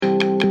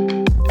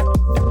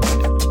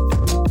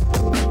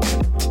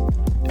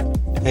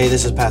Hey,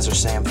 this is Pastor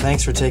Sam.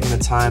 Thanks for taking the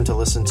time to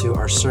listen to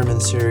our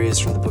sermon series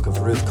from the book of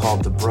Ruth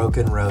called The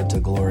Broken Road to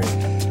Glory.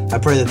 I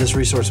pray that this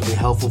resource will be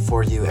helpful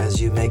for you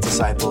as you make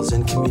disciples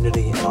in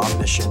community and on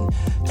mission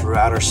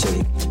throughout our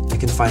city. You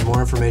can find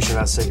more information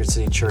about Sacred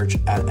City Church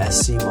at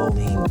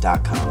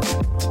scmoline.com.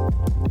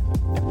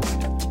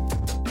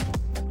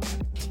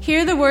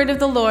 Hear the word of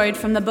the Lord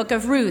from the book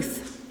of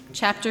Ruth,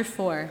 chapter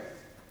 4.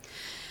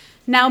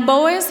 Now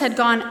Boaz had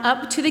gone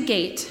up to the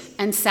gate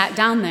and sat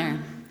down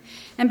there.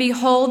 And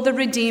behold, the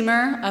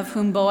Redeemer of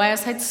whom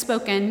Boaz had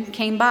spoken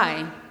came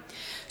by.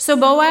 So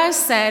Boaz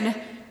said,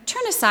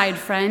 "Turn aside,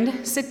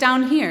 friend, sit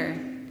down here."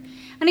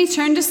 And he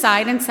turned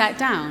aside and sat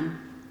down.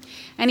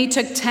 And he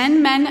took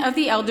 10 men of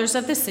the elders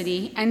of the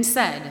city and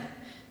said,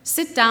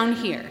 "Sit down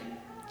here."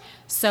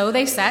 So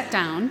they sat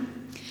down.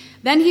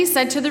 Then he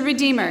said to the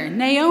Redeemer,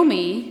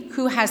 "Naomi,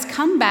 who has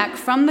come back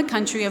from the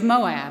country of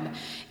Moab,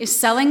 is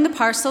selling the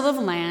parcel of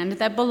land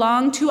that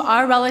belonged to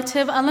our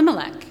relative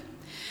Elimelech.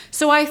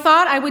 So I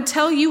thought I would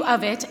tell you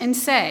of it and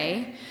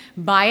say,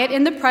 buy it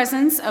in the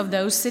presence of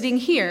those sitting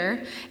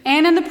here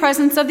and in the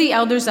presence of the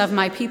elders of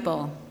my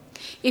people.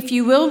 If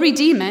you will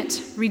redeem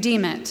it,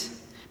 redeem it.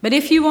 But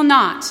if you will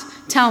not,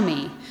 tell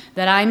me,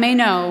 that I may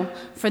know,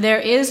 for there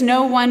is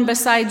no one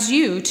besides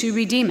you to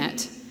redeem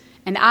it,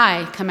 and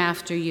I come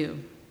after you."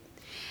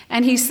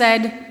 And he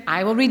said,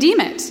 "I will redeem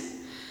it."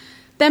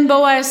 Then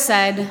Boaz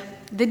said,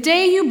 "The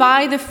day you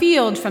buy the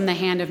field from the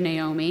hand of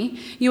Naomi,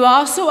 you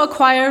also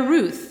acquire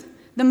Ruth,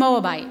 the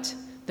Moabite,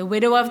 the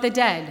widow of the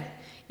dead,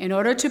 in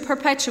order to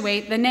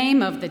perpetuate the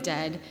name of the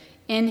dead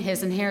in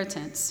his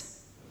inheritance."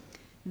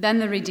 Then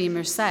the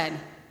Redeemer said,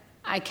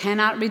 "I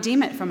cannot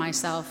redeem it for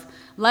myself,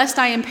 lest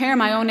I impair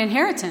my own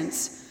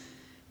inheritance.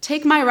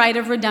 Take my right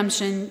of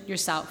redemption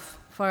yourself,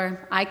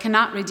 for I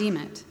cannot redeem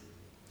it."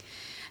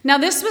 Now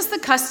this was the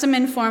custom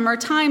in former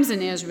times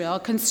in Israel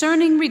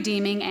concerning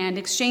redeeming and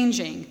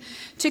exchanging.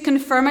 To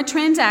confirm a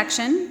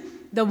transaction,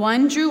 the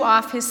one drew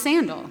off his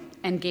sandal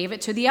and gave it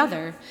to the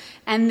other,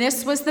 and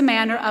this was the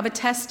manner of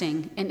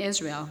attesting in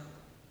Israel.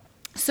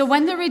 So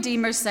when the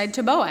Redeemer said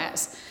to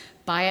Boaz,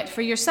 "Buy it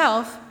for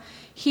yourself,"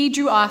 he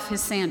drew off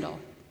his sandal.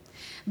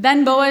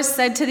 Then Boaz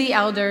said to the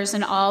elders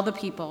and all the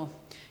people,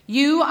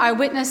 "You are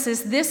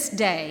witnesses this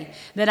day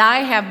that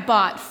I have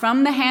bought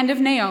from the hand of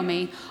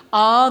Naomi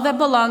all that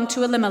belonged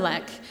to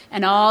Elimelech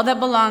and all that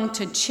belonged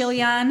to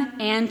Chilion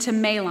and to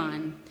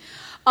Mahlon.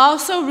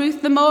 Also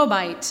Ruth the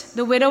Moabite,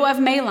 the widow of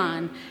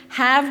Mahlon,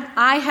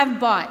 I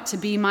have bought to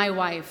be my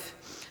wife,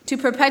 to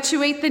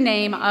perpetuate the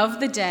name of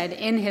the dead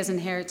in his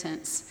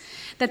inheritance,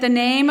 that the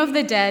name of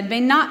the dead may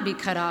not be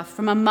cut off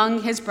from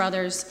among his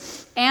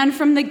brothers and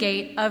from the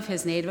gate of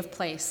his native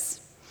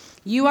place.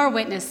 You are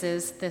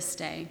witnesses this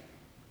day."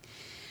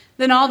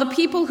 Then all the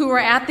people who were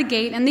at the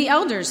gate and the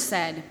elders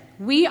said,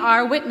 "We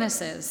are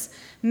witnesses.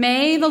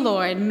 May the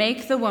Lord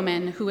make the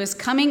woman who is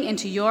coming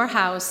into your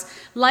house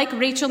like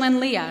Rachel and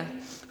Leah,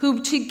 who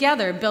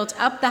together built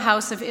up the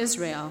house of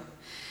Israel.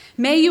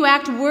 May you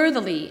act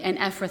worthily in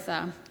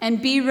Ephrathah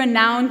and be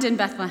renowned in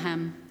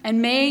Bethlehem,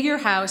 and may your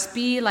house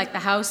be like the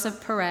house of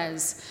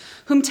Perez,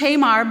 whom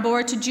Tamar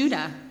bore to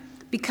Judah,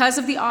 because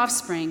of the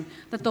offspring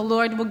that the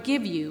Lord will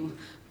give you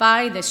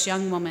by this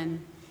young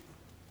woman."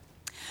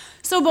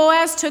 So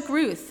Boaz took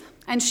Ruth,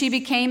 and she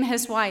became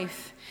his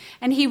wife,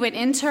 and he went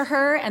into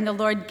her, and the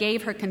Lord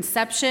gave her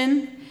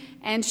conception,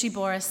 and she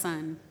bore a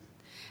son.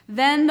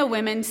 Then the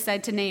women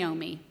said to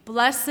Naomi,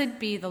 "Blessed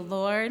be the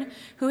Lord,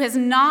 who has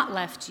not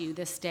left you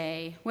this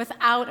day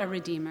without a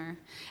redeemer,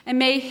 and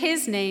may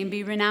his name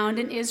be renowned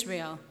in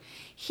Israel.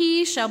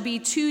 He shall be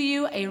to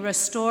you a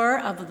restorer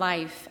of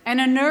life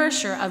and a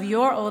nourisher of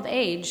your old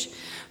age.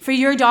 For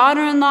your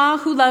daughter-in-law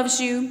who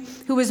loves you,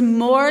 who is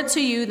more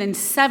to you than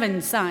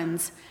 7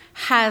 sons,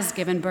 has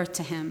given birth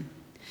to him."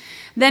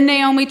 Then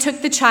Naomi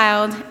took the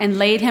child and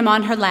laid him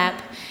on her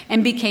lap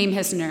and became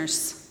his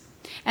nurse.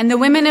 And the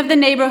women of the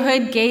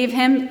neighborhood gave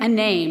him a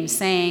name,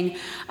 saying,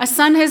 "A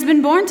son has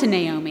been born to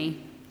Naomi."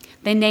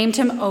 They named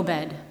him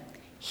Obed.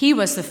 He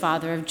was the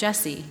father of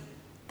Jesse,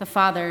 the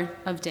father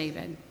of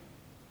David.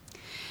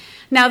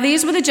 Now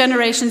these were the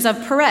generations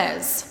of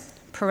Perez.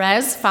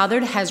 Perez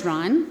fathered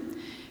Hezron.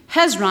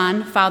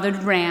 Hezron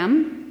fathered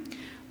Ram.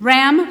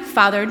 Ram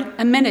fathered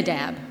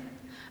Amminadab.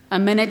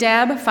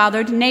 Amminadab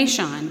fathered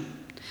Nahshon.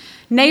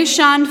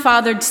 Nahshon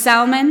fathered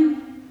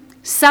Salmon.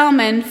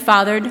 Salmon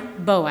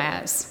fathered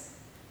Boaz.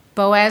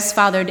 Boaz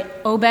fathered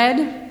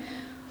Obed.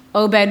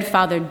 Obed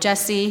fathered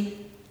Jesse.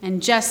 And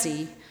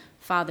Jesse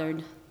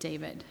fathered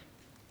David.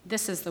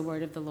 This is the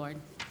word of the Lord.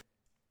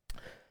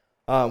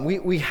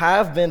 We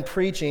have been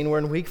preaching, we're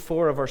in week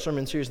 4 of our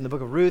sermon series in the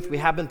book of Ruth. We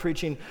have been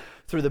preaching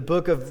through the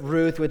book of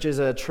Ruth, which is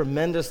a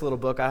tremendous little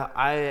book.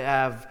 I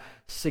have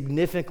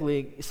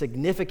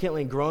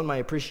significantly grown my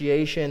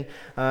appreciation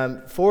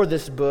for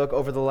this book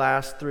over the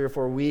last 3 or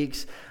 4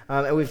 weeks.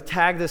 And we've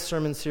tagged this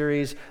sermon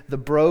series, The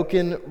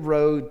Broken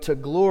Road to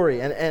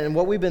Glory. And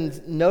what we've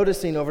been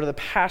noticing over the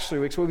past 3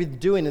 weeks, what we've been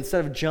doing,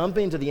 instead of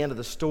jumping to the end of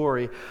the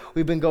story,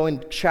 we've been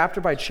going chapter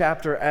by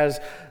chapter as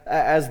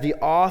the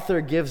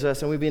author gives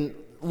us, and we've been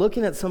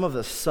looking at some of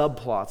the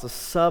subplots, the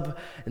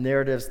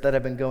sub-narratives that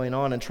have been going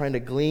on and trying to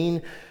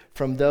glean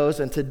from those.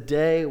 And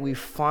today we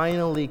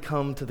finally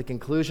come to the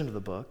conclusion of the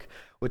book,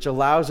 which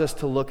allows us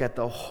to look at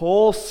the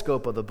whole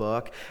scope of the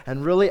book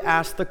and really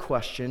ask the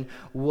question,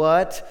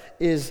 what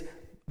is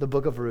the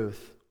book of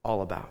Ruth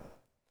all about?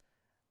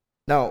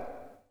 Now,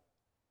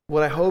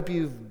 what I hope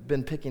you've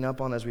been picking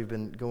up on as we've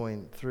been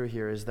going through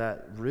here is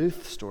that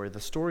Ruth's story, the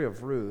story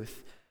of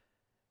Ruth,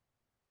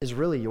 is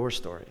really your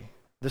story.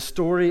 The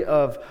story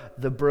of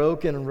the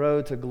broken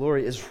road to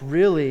glory is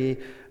really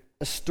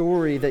a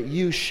story that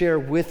you share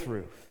with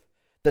Ruth.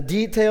 The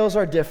details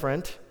are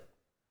different.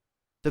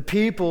 The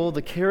people,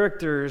 the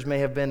characters may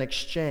have been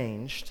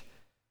exchanged,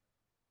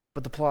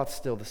 but the plot's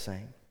still the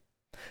same.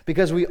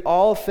 Because we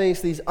all face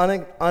these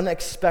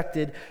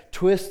unexpected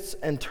twists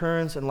and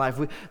turns in life.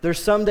 There's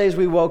some days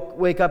we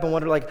wake up and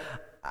wonder, like,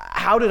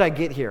 how did I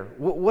get here?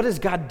 What is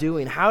God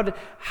doing? How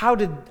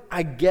did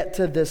I get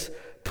to this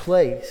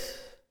place?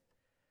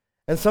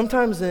 And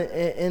sometimes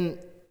in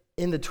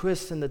the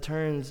twists and the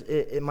turns,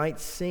 it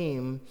might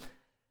seem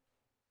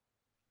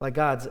like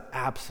God's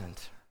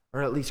absent,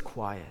 or at least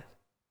quiet.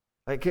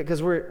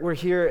 Because we're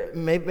here,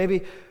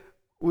 maybe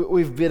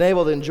we've been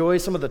able to enjoy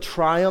some of the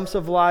triumphs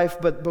of life,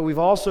 but we've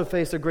also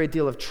faced a great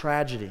deal of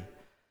tragedy.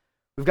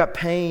 We've got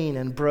pain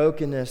and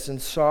brokenness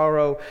and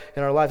sorrow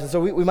in our lives. And so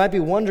we might be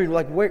wondering,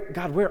 like,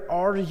 God, where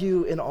are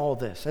you in all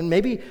this? And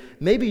maybe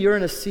you're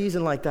in a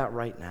season like that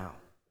right now,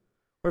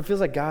 where it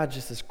feels like God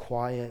just is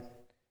quiet.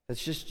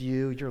 It's just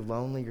you're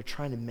lonely, you're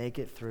trying to make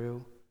it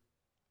through.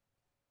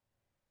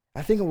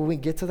 I think when we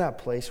get to that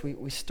place,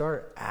 we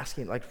start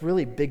asking, like,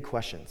 really big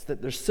questions.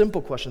 They're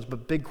simple questions,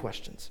 but big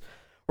questions.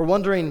 We're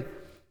wondering,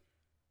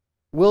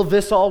 will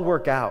this all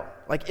work out?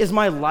 Like, is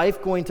my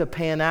life going to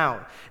pan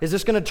out? Is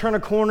this going to turn a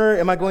corner?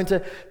 Am I going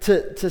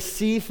to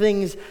see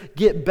things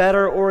get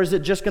better, or is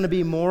it just going to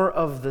be more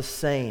of the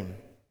same?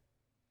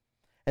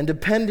 And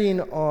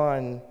depending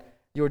on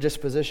your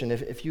disposition,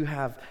 if you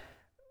have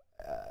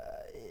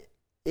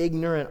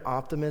ignorant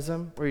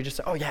optimism, where you just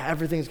say, oh yeah,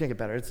 everything's going to get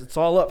better. It's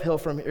all uphill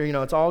from here.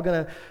 It's all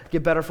going to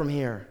get better from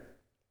here.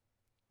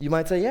 You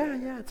might say,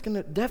 yeah, it's going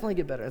to definitely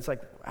get better. It's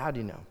like, how do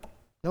you know?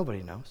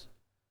 Nobody knows.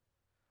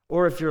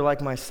 Or if you're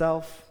like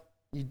myself,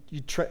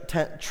 you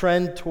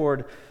trend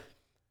toward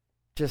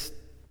just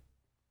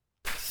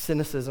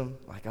cynicism,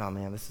 like, oh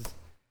man, this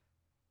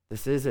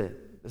is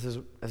it. This is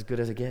as good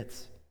as it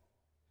gets.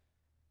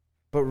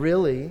 But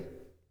really,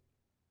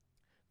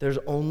 there's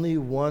only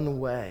one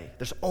way.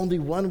 There's only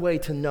one way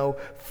to know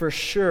for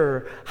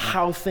sure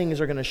how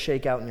things are going to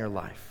shake out in your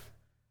life.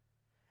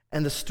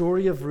 And the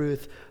story of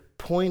Ruth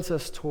points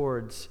us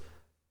towards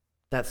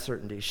that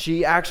certainty.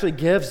 She actually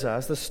gives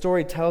us, the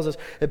story tells us,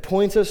 it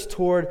points us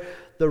toward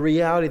the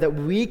reality that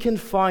we can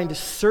find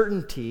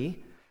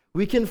certainty,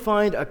 we can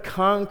find a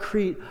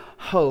concrete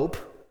hope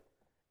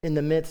in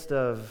the midst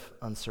of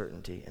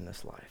uncertainty in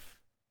this life.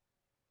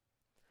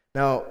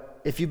 Now,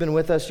 if you've been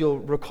with us, you'll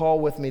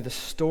recall with me the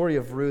story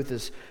of Ruth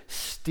is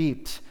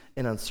steeped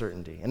in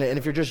uncertainty. And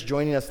if you're just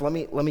joining us, let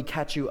me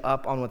catch you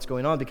up on what's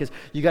going on, because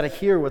you got to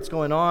hear what's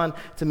going on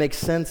to make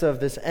sense of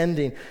this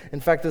ending. In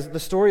fact, the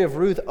story of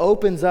Ruth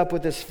opens up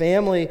with this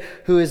family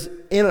who is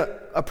in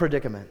a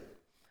predicament.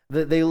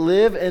 They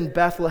live in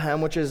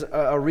Bethlehem, which is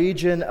a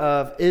region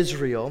of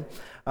Israel.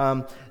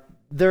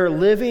 They're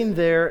living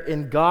there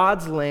in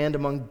God's land,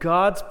 among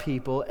God's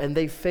people, and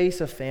they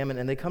face a famine,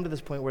 and they come to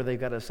this point where they've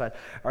got to decide,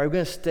 are we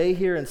going to stay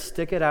here and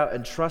stick it out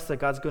and trust that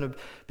God's going to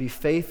be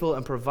faithful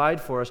and provide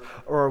for us,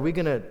 or are we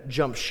going to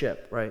jump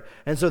ship, right?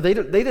 And so they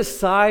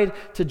decide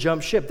to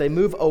jump ship. They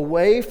move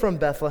away from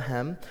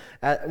Bethlehem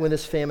when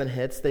this famine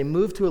hits. They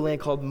move to a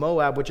land called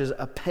Moab, which is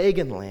a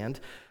pagan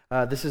land.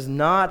 This is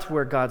not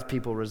where God's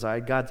people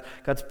reside.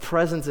 God's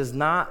presence is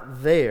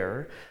not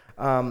there.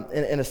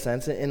 In a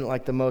sense, in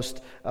like the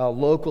most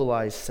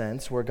localized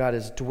sense, where God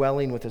is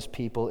dwelling with his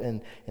people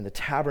in the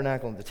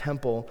tabernacle and the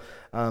temple.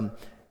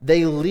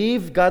 They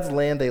leave God's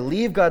land, they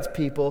leave God's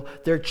people,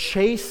 they're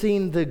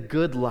chasing the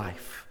good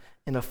life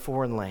in a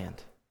foreign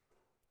land.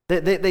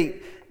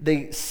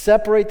 They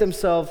separate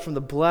themselves from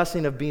the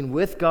blessing of being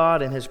with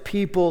God and his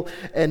people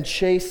and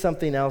chase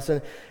something else.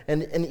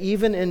 And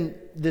even in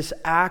this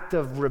act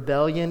of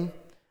rebellion,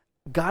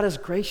 God is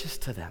gracious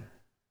to them.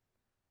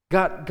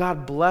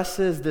 God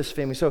blesses this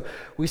family. So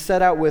we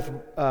set out with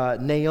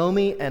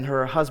Naomi and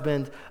her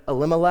husband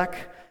Elimelech.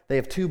 They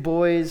have two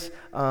boys,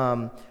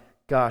 Mahlon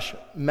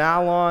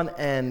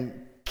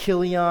and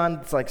Chilion.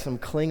 It's like some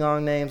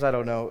Klingon names, I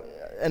don't know.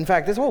 In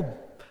fact,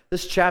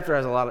 this chapter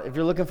has a lot of, if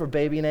you're looking for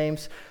baby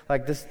names,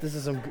 like this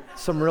is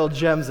some real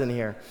gems in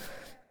here.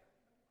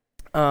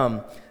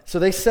 So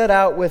they set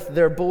out with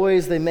their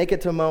boys. They make it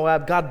to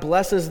Moab. God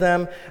blesses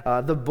them.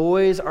 The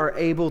boys are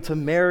able to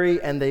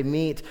marry, and they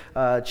meet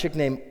a chick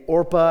named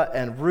Orpah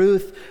and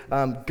Ruth.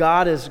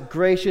 God is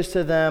gracious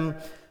to them.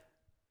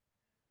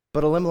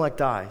 But Elimelech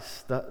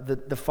dies.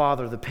 The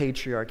father, the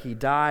patriarch, he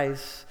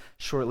dies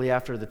shortly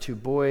after the two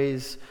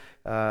boys,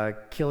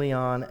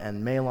 Chilion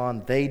and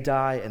Mahlon, they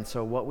die. And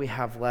so what we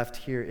have left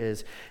here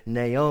is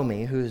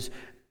Naomi, who's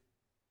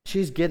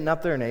She's getting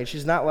up there in age.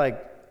 She's not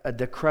like a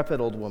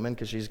decrepit old woman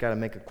because she's got to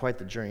make quite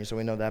the journey, so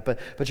we know that. But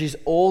she's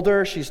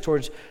older. She's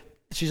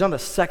on the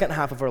second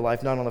half of her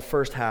life, not on the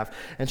first half.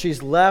 And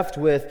she's left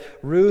with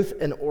Ruth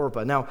and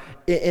Orpah. Now,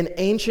 in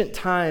ancient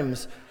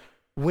times,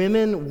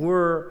 women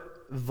were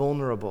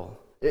vulnerable.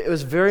 It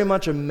was very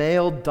much a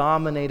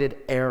male-dominated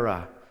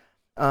era.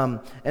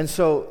 And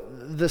so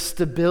the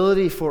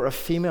stability for a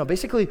female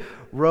basically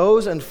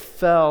rose and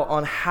fell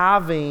on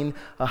having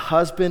a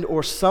husband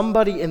or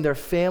somebody in their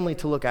family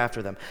to look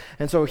after them.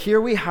 And so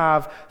here we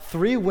have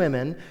 3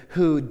 women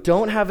who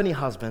don't have any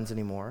husbands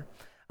anymore,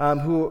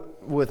 who,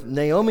 with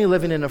Naomi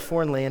living in a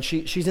foreign land,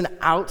 she's an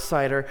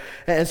outsider,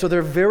 and so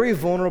they're very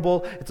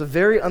vulnerable. It's a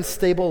very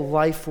unstable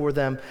life for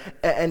them.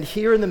 And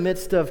here in the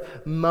midst of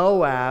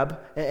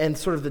Moab and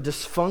sort of the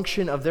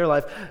dysfunction of their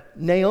life,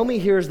 Naomi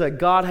hears that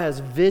God has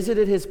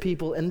visited his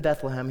people in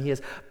Bethlehem. He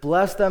has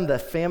blessed them. The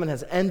famine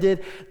has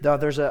ended.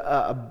 There's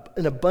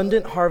an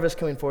abundant harvest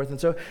coming forth. And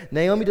so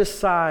Naomi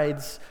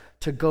decides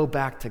to go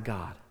back to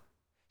God.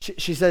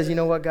 She says, you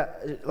know what,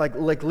 God, like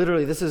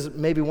literally, this is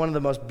maybe one of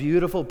the most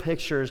beautiful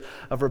pictures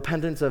of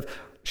repentance.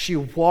 She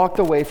walked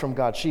away from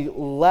God. She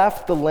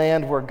left the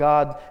land where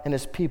God and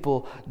his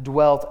people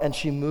dwelt, and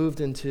she moved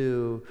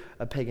into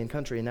a pagan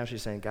country. And now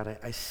she's saying, God,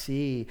 I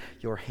see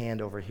your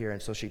hand over here. And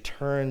so she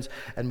turns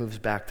and moves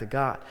back to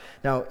God.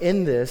 Now,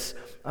 in this,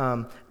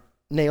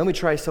 Naomi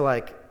tries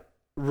to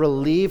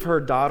relieve her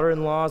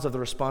daughter-in-laws of the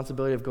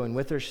responsibility of going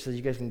with her. She says,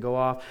 you guys can go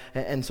off.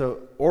 And so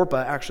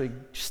Orpah actually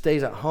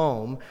stays at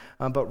home,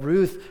 but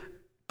Ruth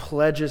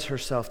pledges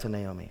herself to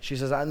Naomi. She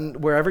says,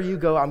 wherever you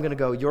go, I'm going to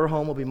go. Your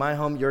home will be my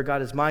home. Your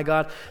God is my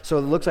God. So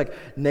it looks like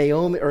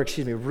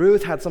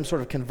Ruth had some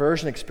sort of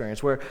conversion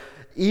experience where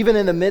even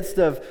in the midst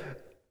of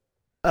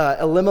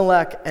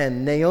Elimelech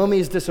and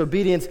Naomi's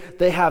disobedience,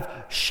 they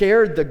have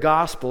shared the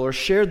gospel or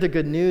shared the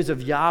good news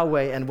of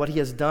Yahweh and what he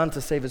has done to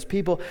save his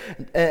people.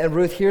 And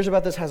Ruth hears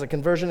about this, has a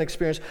conversion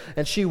experience,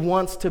 and she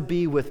wants to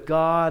be with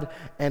God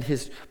and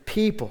his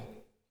people.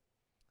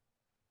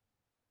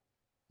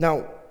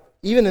 Now,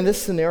 even in this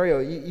scenario,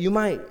 you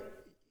might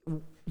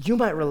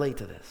relate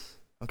to this,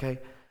 okay?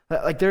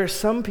 Like there are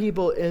some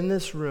people in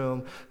this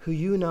room who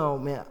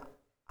man,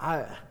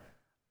 I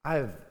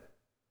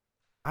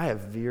have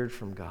veered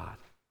from God.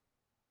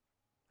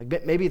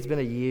 Like maybe it's been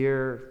a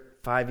year,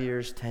 5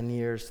 years, 10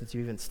 years since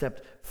you even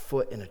stepped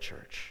foot in a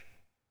church.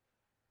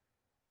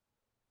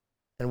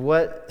 And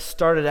what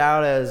started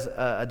out as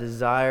a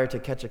desire to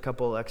catch a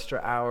couple extra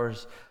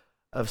hours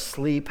of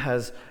sleep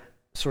has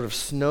sort of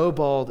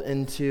snowballed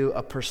into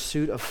a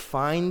pursuit of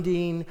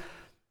finding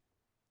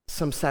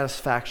some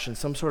satisfaction,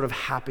 some sort of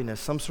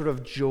happiness, some sort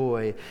of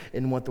joy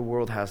in what the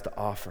world has to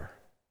offer.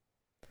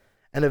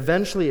 And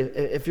eventually,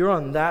 if you're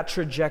on that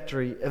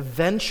trajectory,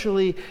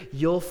 eventually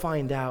you'll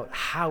find out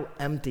how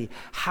empty,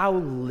 how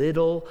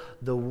little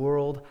the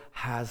world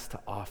has to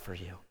offer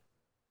you.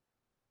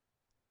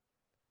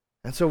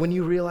 And so when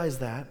you realize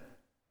that,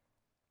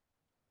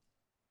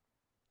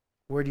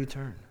 where do you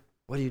turn?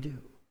 What do you do?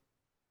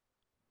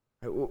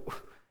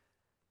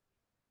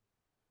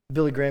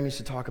 Billy Graham used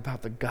to talk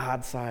about the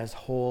God-sized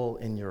hole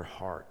in your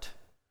heart.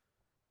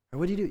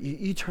 What do?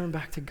 You turn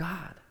back to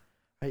God.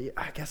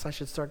 I guess I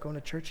should start going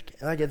to church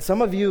again.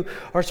 Some of you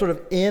are sort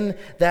of in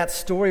that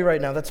story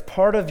right now. That's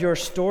part of your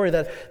story,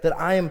 that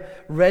I am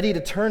ready to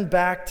turn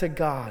back to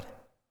God.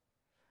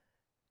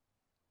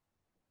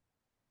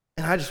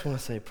 And I just want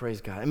to say, praise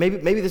God. And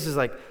maybe this is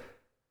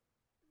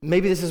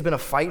maybe this has been a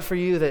fight for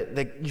you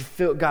that you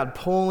feel God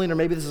pulling, or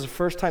maybe this is a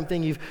first-time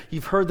thing.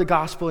 You've heard the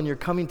gospel and you're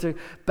coming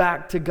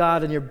back to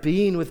God and you're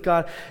being with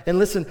God. And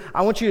listen,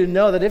 I want you to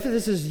know that if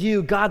this is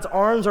you, God's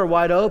arms are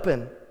wide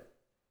open.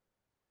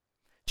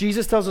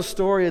 Jesus tells a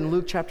story in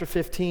Luke chapter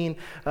 15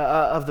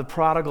 of the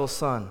prodigal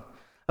son,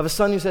 of a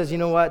son who says, you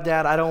know what,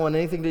 Dad, I don't want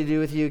anything to do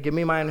with you. Give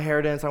me my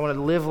inheritance. I want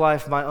to live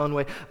life my own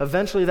way.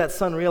 Eventually that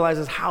son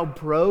realizes how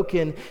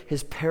broken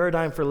his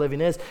paradigm for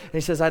living is. And he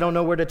says, I don't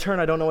know where to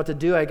turn. I don't know what to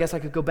do. I guess I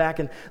could go back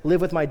and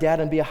live with my dad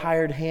and be a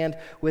hired hand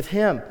with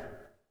him.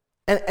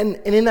 And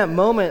in that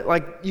moment,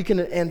 you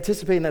can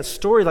anticipate in that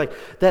story,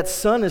 that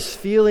son is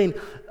feeling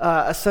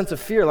a sense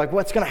of fear.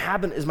 What's going to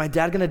happen? Is my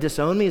dad going to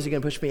disown me? Is he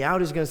going to push me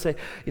out? Is he going to say,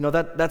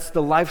 that's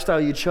the lifestyle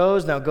you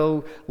chose, now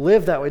go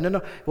live that way?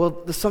 No. Well,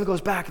 the son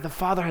goes back, and the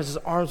father has his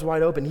arms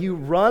wide open. He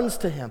runs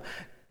to him.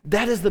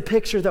 That is the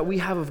picture that we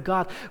have of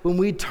God. When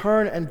we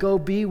turn and go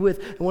be with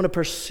and want to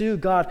pursue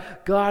God,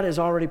 God is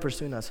already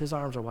pursuing us. His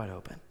arms are wide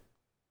open.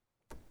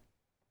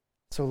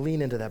 So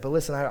lean into that. But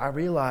listen, I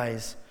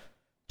realize,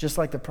 just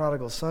like the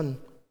prodigal son,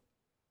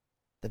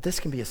 that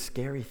this can be a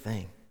scary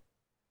thing.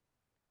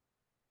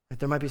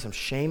 There might be some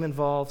shame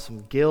involved, some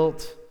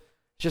guilt,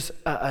 just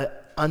an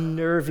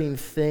unnerving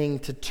thing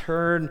to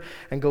turn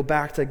and go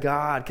back to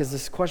God, because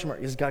this question mark,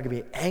 is God going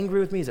to be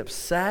angry with me? Is he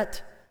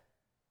upset?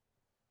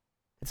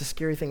 It's a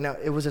scary thing. Now,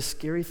 it was a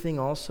scary thing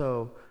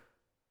also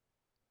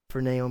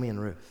for Naomi and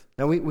Ruth.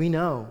 Now, we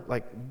know,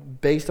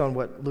 based on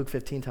what Luke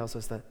 15 tells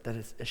us, that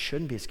it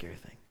shouldn't be a scary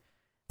thing.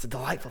 It's a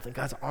delightful thing.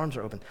 God's arms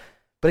are open.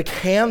 But it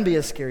can be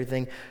a scary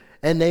thing.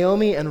 And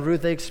Naomi and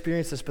Ruth, they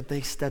experienced this, but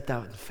they stepped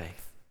out in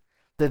faith.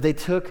 That they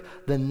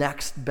took the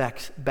next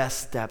best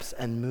steps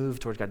and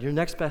moved towards God. Your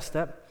next best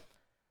step,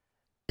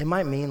 it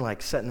might mean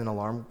like setting an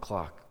alarm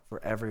clock for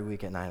every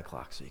week at 9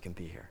 o'clock so you can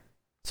be here.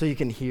 So you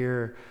can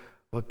hear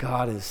what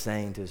God is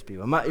saying to his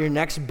people. Your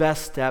next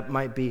best step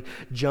might be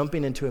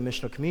jumping into a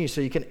missional community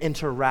so you can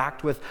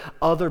interact with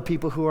other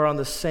people who are on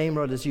the same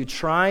road as you,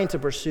 trying to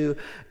pursue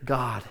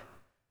God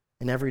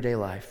in everyday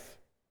life.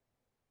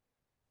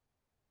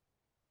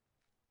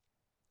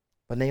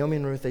 But Naomi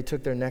and Ruth, they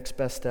took their next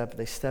best step.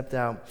 They stepped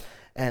out.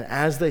 And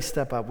as they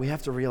step up, we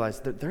have to realize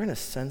that they're in a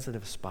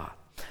sensitive spot.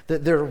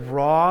 That they're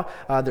raw.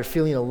 They're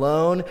feeling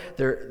alone.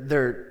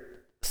 Their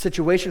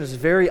situation is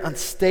very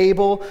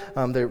unstable.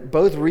 They're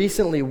both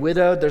recently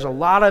widowed. There's a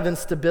lot of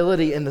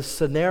instability in the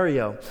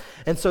scenario.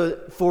 And so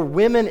for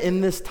women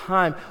in this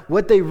time,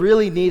 what they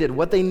really needed,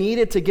 what they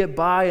needed to get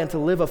by and to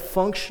live a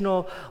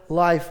functional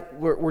life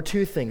were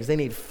two things. They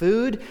need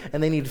food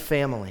and they need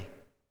family.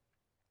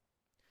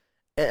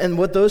 And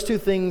what those two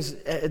things,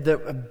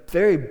 the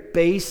very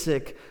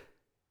basic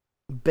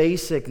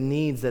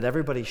needs that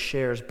everybody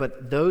shares,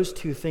 but those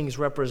two things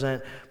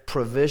represent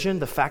provision,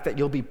 the fact that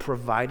you'll be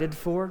provided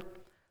for,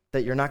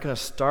 that you're not going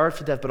to starve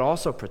to death, but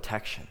also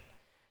protection.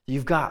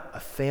 You've got a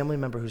family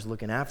member who's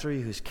looking after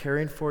you, who's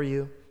caring for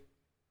you.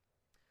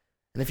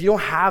 And if you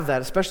don't have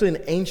that, especially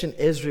in ancient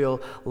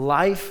Israel,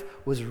 life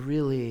was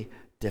really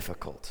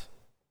difficult.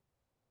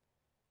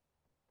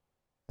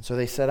 And so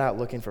they set out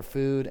looking for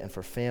food and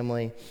for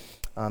family.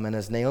 And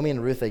as Naomi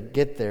and Ruth, they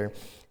get there,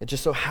 it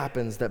just so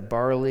happens that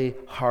barley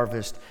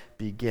harvest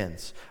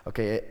begins.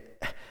 Okay,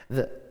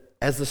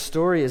 as the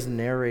story is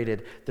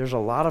narrated, there's a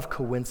lot of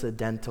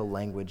coincidental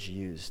language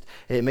used.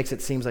 It makes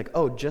it seem like,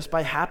 oh, just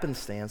by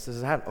happenstance this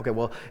is happening. Okay,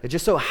 well, it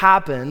just so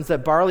happens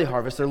that barley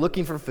harvest, they're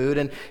looking for food,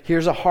 and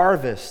here's a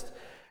harvest.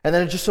 And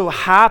then it just so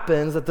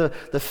happens that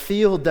the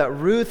field that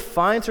Ruth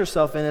finds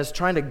herself in is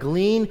trying to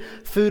glean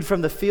food from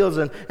the fields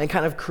and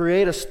kind of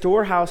create a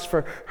storehouse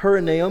for her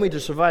and Naomi to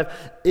survive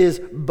is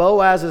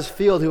Boaz's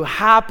field, who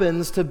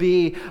happens to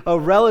be a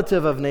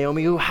relative of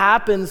Naomi, who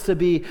happens to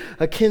be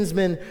a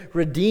kinsman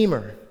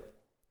redeemer.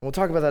 We'll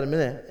talk about that in a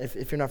minute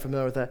if you're not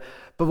familiar with that.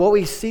 But what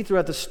we see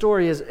throughout the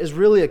story is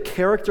really a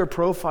character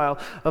profile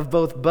of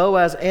both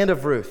Boaz and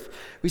of Ruth.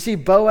 We see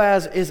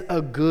Boaz is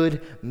a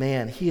good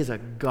man. He is a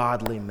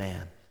godly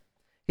man.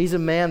 He's a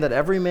man that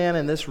every man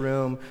in this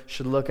room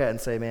should look at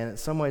and say, man, in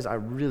some ways I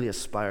really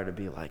aspire to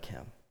be like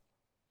him.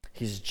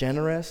 He's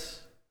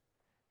generous.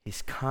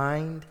 He's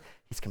kind.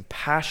 He's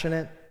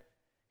compassionate.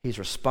 He's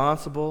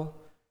responsible.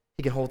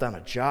 He can hold down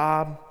a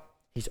job.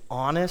 He's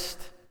honest.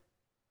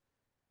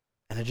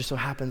 And it just so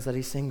happens that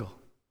he's single.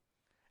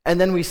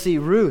 And then we see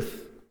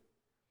Ruth,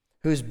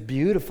 who's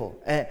beautiful.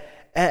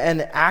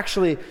 And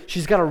actually,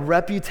 she's got a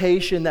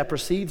reputation that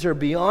precedes her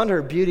beyond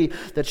her beauty,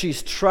 that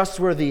she's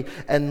trustworthy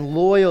and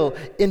loyal,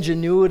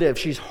 ingenuitive.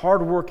 She's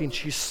hardworking.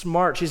 She's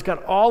smart. She's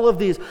got all of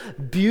these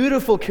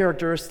beautiful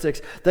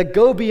characteristics that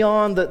go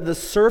beyond the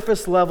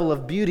surface level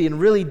of beauty and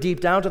really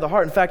deep down to the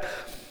heart. In fact,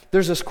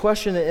 there's this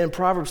question in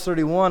Proverbs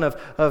 31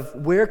 of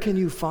where can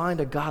you find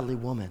a godly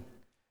woman?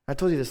 I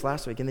told you this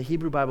last week. In the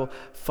Hebrew Bible,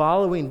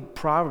 following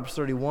Proverbs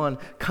 31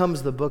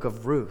 comes the book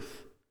of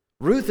Ruth.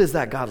 Ruth is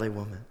that godly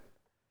woman.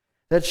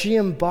 That she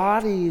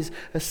embodies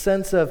a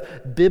sense of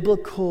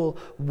biblical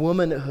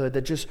womanhood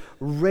that just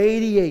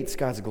radiates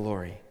God's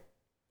glory.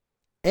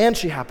 And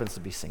she happens to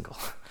be single.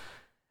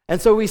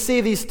 And so we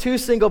see these two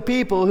single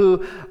people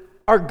who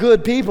are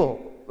good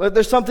people.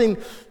 There's something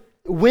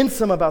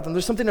winsome about them.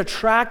 There's something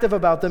attractive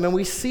about them. And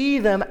we see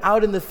them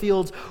out in the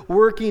fields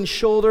working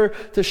shoulder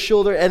to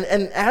shoulder. And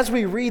as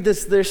we read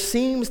this, there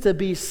seems to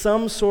be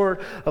some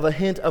sort of a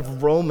hint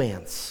of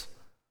romance.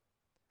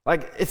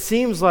 Like, it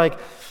seems like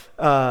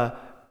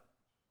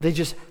they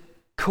just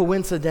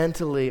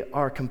coincidentally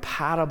are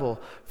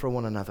compatible for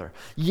one another.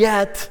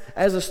 Yet,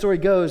 as the story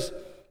goes,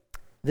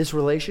 this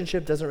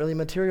relationship doesn't really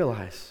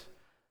materialize.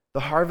 The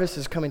harvest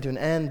is coming to an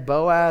end.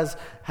 Boaz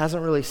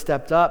hasn't really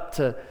stepped up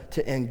to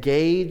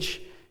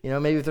engage. You know,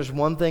 maybe if there's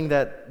one thing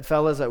that,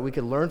 fellas, that we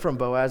could learn from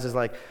Boaz is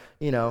like,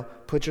 you know,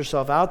 put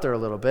yourself out there a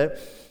little bit.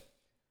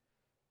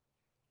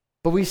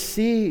 But we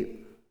see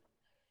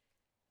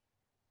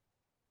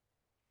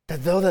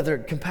that though that they're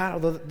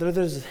compatible, though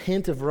there's a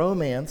hint of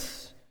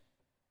romance,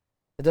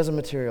 it doesn't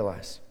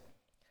materialize.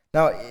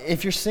 Now,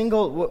 if you're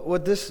single,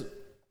 what this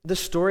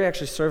story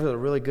actually serves as a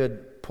really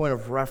good point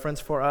of reference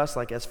for us,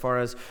 like as far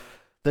as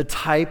the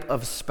type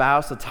of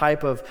spouse, the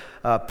type of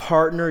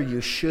partner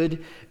you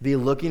should be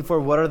looking for.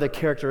 What are the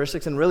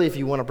characteristics? And really, if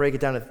you want to break it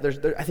down,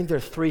 I think there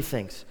are three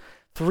things.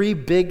 Three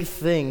big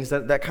things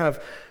that kind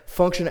of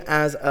function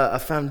as a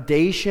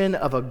foundation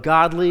of a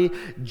godly,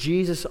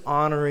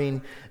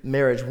 Jesus-honoring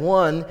marriage.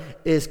 One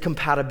is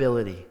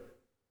compatibility.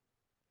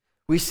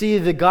 We see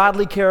the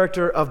godly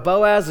character of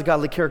Boaz, the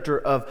godly character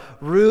of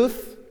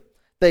Ruth.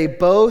 They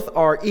both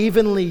are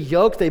evenly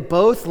yoked. They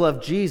both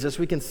love Jesus.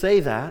 We can say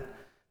that.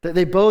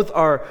 They both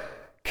are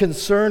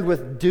concerned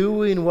with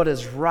doing what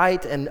is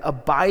right and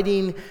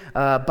abiding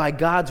by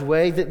God's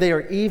way, that they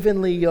are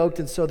evenly yoked,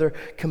 and so they're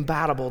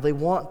compatible. They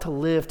want to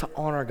live to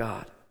honor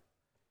God.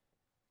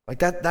 Like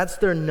that's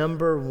their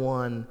number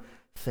one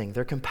thing.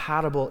 They're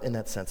compatible in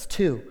that sense.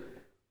 2,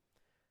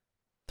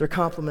 they're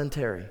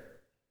complementary.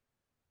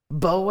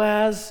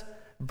 Boaz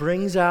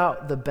brings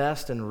out the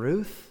best in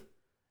Ruth,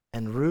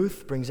 and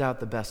Ruth brings out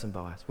the best in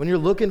Boaz. When you're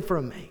looking for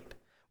a mate,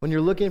 when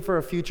you're looking for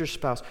a future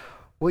spouse,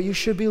 what you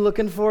should be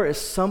looking for is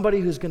somebody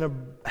who's going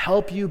to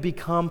help you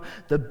become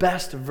the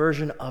best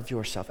version of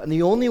yourself. And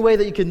the only way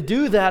that you can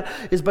do that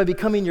is by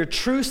becoming your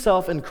true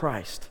self in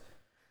Christ.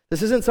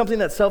 This isn't something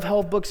that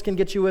self-help books can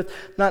get you with,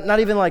 not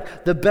even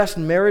like the best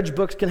marriage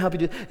books can help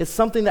you do. It's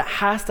something that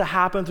has to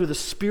happen through the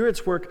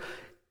Spirit's work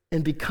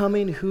in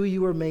becoming who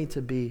you were made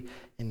to be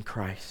in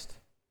Christ.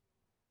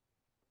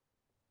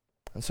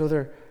 And so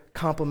they're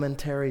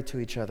complementary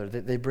to each other.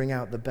 They bring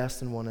out the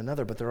best in one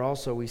another, but they're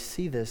also, we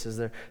see this as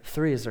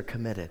they're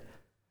committed.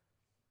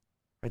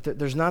 Right?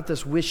 There's not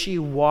this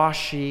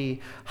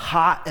wishy-washy,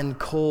 hot and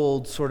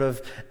cold sort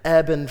of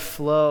ebb and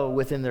flow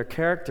within their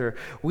character.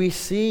 We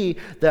see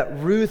that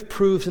Ruth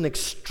proves an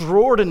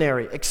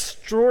extraordinary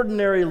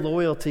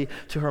loyalty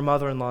to her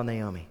mother-in-law,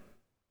 Naomi.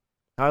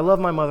 Now, I love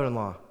my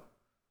mother-in-law,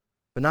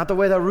 but not the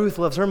way that Ruth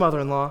loves her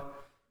mother-in-law.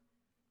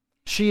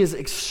 She is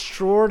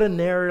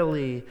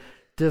extraordinarily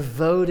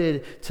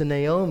devoted to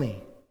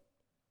Naomi.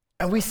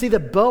 And we see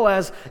that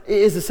Boaz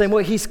is the same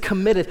way. He's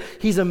committed.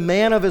 He's a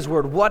man of his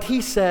word. What he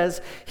says,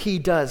 he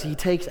does. He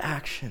takes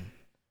action.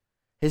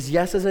 His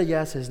yes is a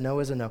yes, his no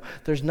is a no.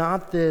 There's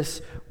not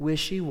this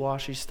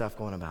wishy-washy stuff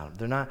going about.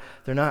 They're not,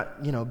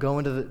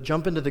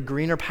 jump into the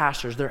greener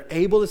pastures. They're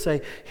able to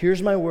say,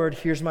 here's my word,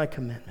 here's my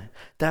commitment.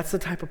 That's the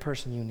type of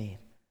person you need.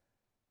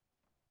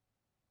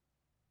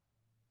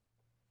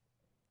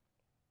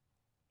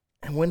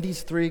 And when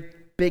these 3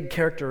 big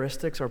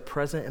characteristics are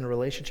present in a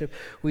relationship,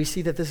 we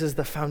see that this is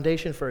the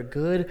foundation for a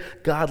good,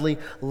 godly,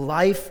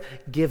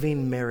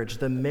 life-giving marriage,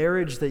 the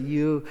marriage that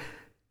you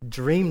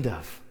dreamed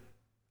of.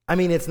 I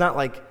mean, it's not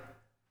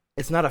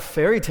a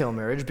fairy tale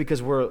marriage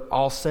because we're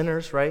all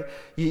sinners, right?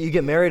 You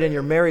get married and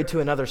you're married to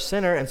another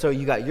sinner, and so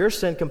you got your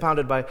sin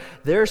compounded by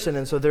their sin,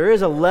 and so there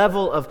is a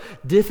level of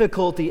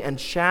difficulty and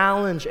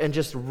challenge and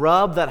just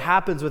rub that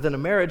happens within a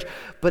marriage.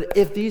 But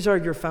if these are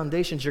your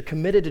foundations, you're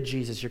committed to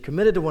Jesus, you're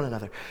committed to one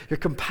another, you're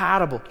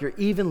compatible, you're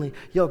evenly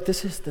yoked,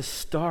 this is the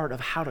start of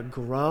how to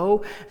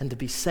grow and to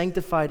be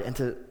sanctified and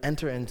to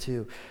enter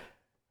into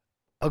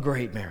a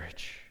great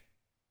marriage.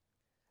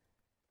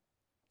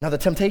 Now, the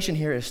temptation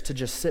here is to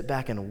just sit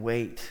back and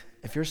wait.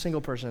 If you're a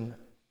single person,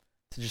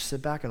 to just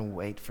sit back and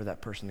wait for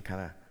that person to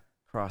kind of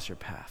cross your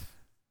path.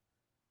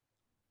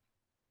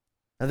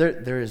 Now,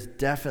 there is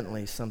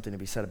definitely something to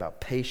be said about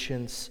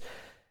patience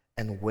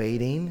and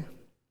waiting,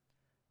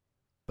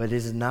 but it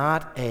is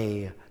not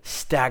a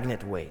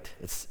stagnant wait.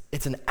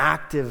 It's an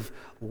active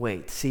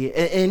wait. See,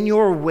 in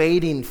your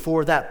waiting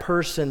for that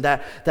person,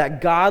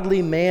 that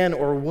godly man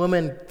or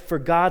woman for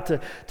God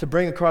to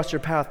bring across your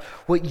path,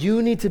 what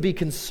you need to be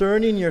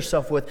concerning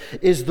yourself with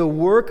is the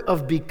work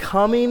of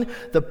becoming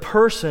the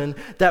person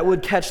that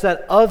would catch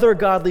that other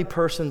godly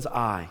person's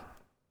eye.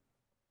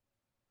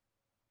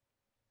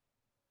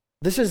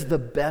 This is the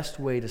best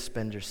way to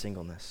spend your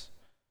singleness.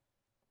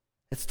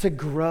 It's to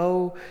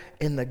grow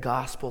in the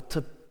gospel,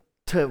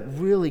 to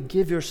really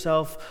give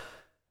yourself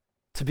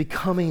to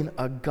becoming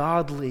a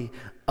godly,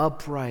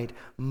 upright,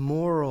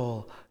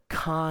 moral,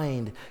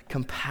 kind,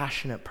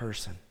 compassionate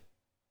person.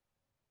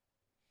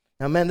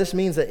 Now, man, this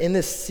means that in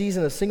this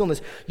season of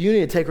singleness, you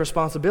need to take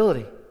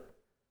responsibility.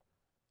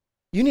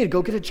 You need to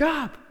go get a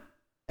job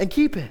and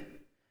keep it.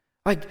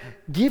 Like,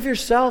 give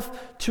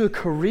yourself to a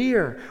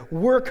career.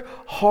 Work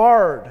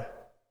hard.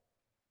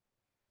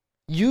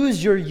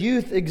 Use your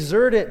youth,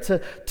 exert it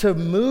to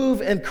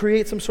move and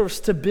create some sort of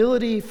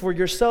stability for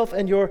yourself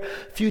and your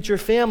future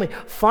family.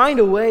 Find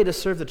a way to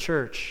serve the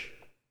church.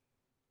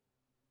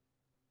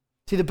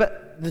 See,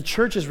 the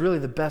church is really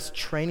the best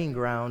training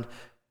ground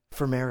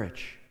for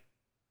marriage.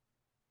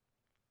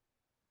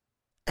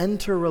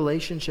 Enter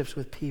relationships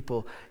with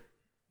people.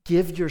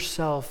 Give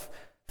yourself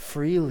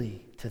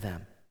freely to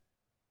them.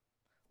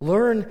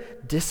 Learn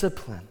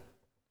discipline.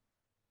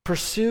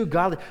 Pursue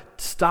godly.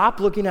 Stop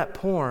looking at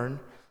porn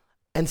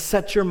and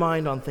set your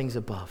mind on things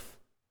above.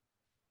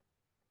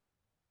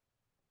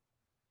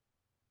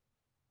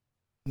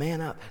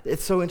 Man up.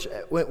 It's so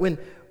interesting.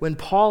 When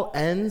Paul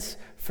ends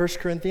 1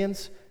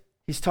 Corinthians,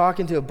 he's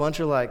talking to a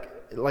bunch of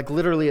like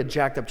literally a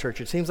jacked up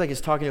church. It seems like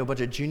he's talking to a bunch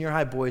of junior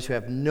high boys who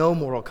have no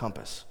moral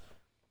compass.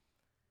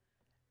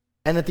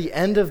 And at the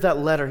end of that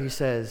letter, he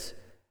says,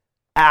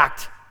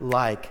 act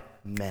like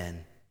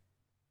men.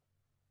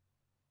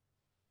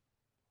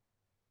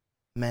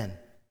 Men.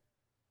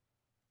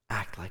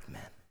 Act like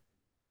men.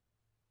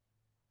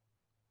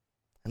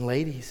 And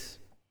ladies,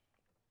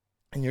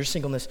 in your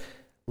singleness,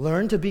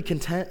 learn to be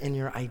content in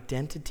your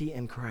identity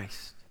in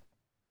Christ.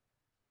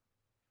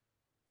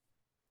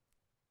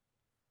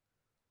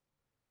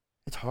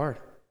 It's hard.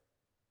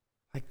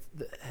 Like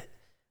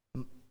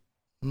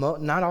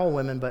not all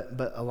women,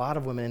 but a lot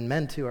of women and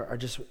men too are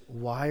just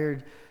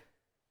wired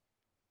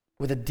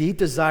with a deep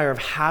desire of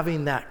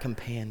having that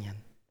companion.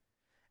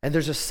 And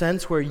there's a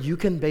sense where you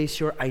can base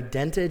your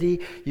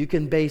identity, you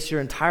can base your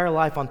entire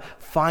life on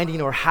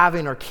finding or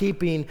having or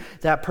keeping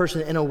that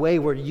person in a way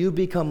where you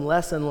become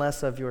less and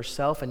less of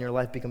yourself and your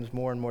life becomes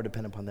more and more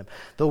dependent upon them.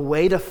 The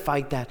way to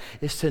fight that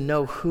is to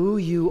know who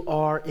you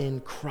are in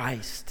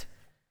Christ.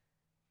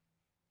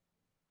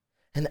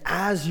 And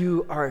as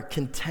you are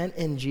content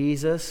in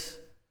Jesus,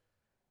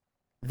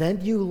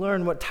 then you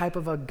learn what type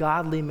of a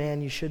godly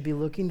man you should be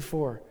looking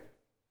for.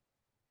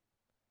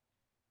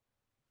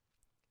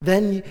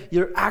 Then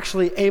you're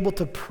actually able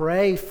to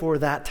pray for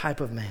that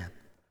type of man.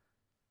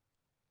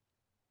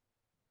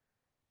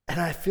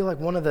 And I feel like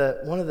one of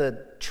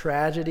the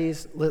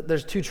tragedies,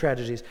 there's two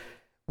tragedies.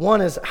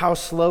 One is how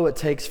slow it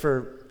takes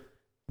for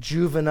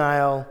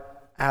juvenile,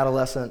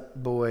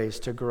 adolescent boys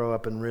to grow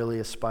up and really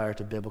aspire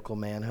to biblical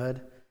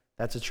manhood.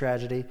 That's a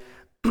tragedy.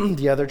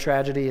 The other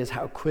tragedy is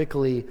how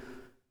quickly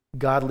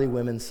godly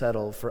women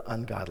settle for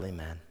ungodly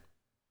men.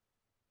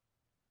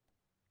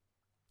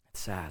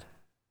 It's sad.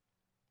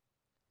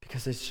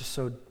 Because it's just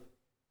so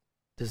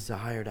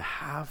desire to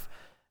have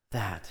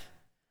that.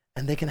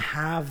 And they can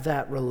have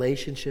that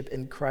relationship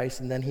in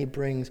Christ, and then he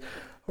brings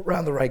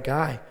around the right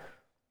guy.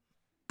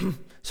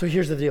 So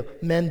here's the deal.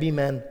 Men be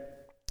men.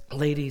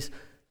 Ladies,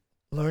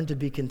 learn to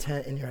be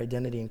content in your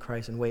identity in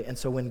Christ and wait. And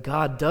so when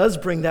God does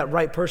bring that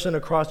right person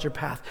across your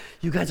path,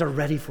 you guys are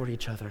ready for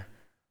each other.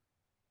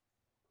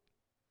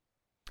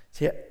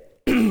 See,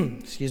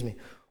 excuse me.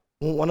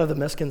 One of the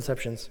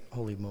misconceptions,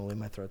 holy moly,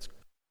 my throat's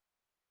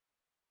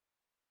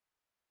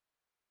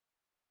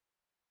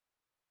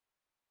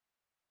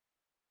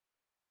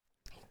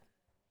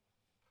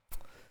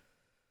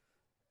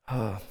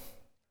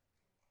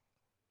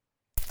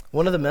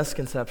one of the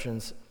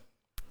misconceptions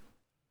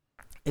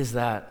is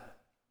that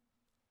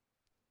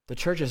the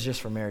church is just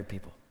for married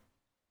people.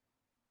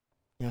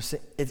 You know,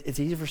 it's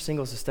easy for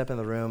singles to step in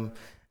the room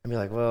and be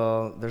like,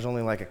 well, there's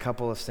only like a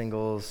couple of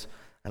singles.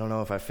 I don't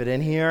know if I fit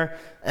in here.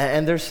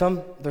 And there's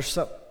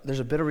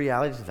a bit of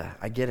reality to that.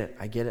 I get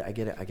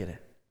it.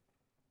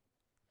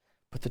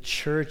 But the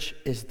church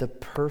is the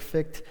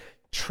perfect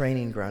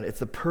training ground. It's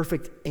the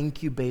perfect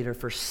incubator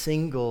for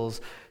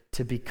singles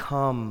to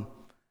become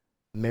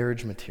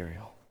marriage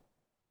material.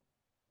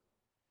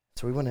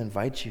 So we want to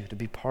invite you to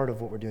be part of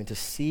what we're doing, to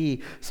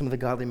see some of the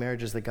godly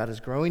marriages that God is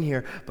growing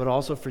here, but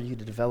also for you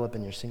to develop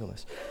in your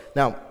singleness.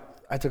 Now,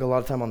 I took a lot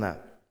of time on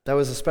that. That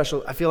was a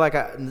special, I feel like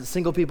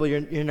single people,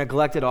 you're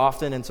neglected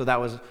often, and so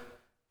that was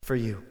for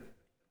you.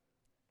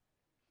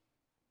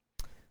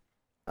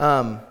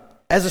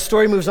 As the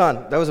story moves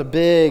on, that was a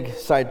big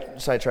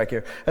sidetrack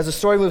here. As the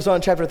story moves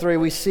on, chapter 3,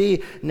 we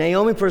see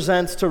Naomi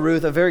presents to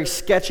Ruth a very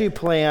sketchy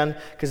plan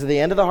because the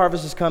end of the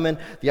harvest is coming.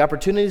 The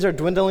opportunities are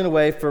dwindling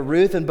away for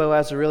Ruth and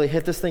Boaz to really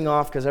hit this thing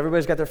off because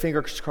everybody's got their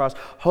fingers crossed.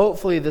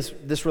 Hopefully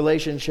this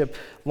relationship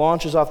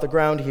launches off the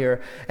ground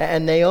here.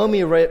 And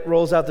Naomi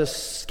rolls out this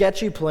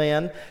sketchy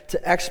plan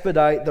to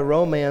expedite the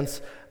romance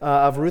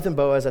of Ruth and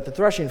Boaz at the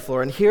threshing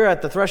floor. And here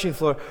at the threshing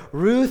floor,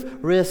 Ruth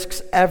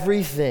risks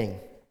everything.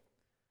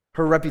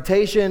 Her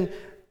reputation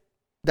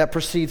that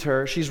precedes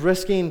her. She's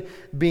risking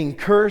being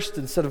cursed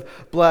instead of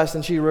blessed,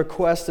 and she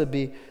requests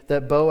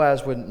that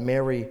Boaz would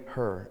marry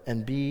her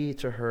and be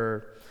to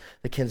her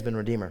the kinsman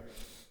redeemer.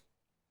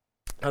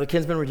 Now, the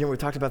kinsman redeemer, we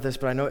talked about this,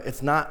 but I know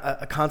it's not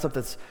a concept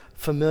that's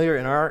familiar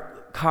in our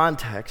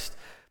context,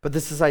 but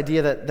this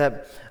idea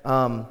that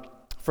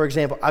for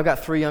example, I've got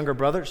I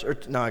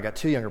got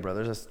two younger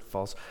brothers. That's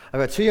false. I've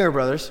got two younger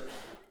brothers.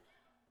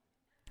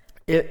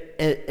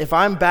 If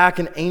I'm back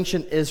in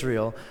ancient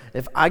Israel,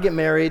 if I get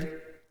married,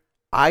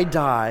 I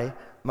die,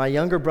 my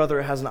younger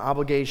brother has an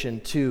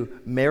obligation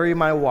to marry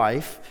my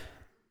wife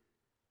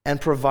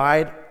and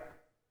provide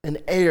an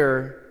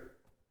heir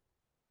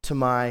to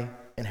my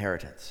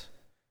inheritance.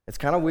 It's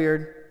kind of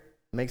weird,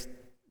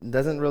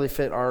 doesn't really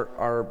fit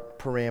our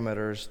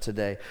parameters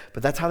today,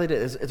 but that's how they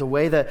did it. It's a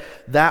way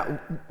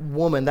that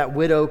woman, that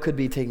widow, could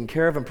be taken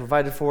care of and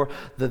provided for.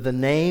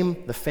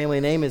 The family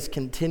name is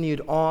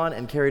continued on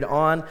and carried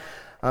on.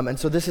 And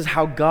so this is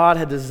how God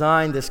had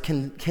designed this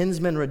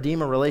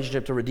kinsman-redeemer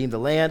relationship to redeem the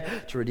land,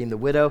 to redeem the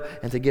widow,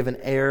 and to give an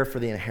heir for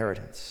the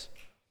inheritance.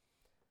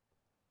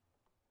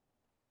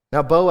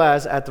 Now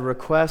Boaz, at the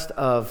request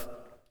of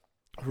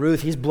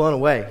Ruth, he's blown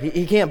away.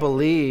 He can't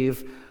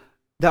believe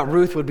that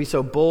Ruth would be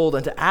so bold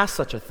and to ask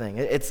such a thing.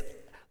 It's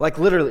like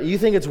literally, you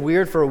think it's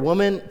weird for a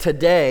woman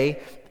today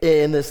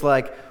in this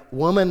like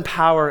woman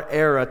power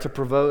era to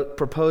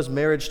propose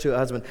marriage to a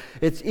husband.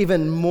 It's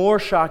even more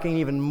shocking,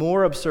 even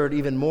more absurd,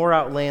 even more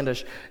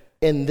outlandish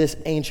in this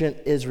ancient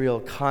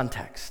Israel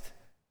context.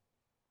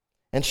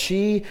 And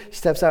she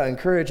steps out in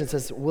courage and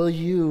says, will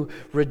you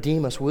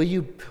redeem us? Will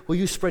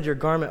you spread your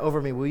garment over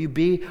me? Will you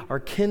be our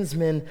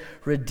kinsman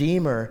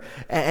redeemer?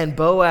 And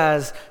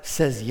Boaz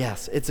says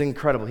yes. It's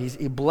incredible.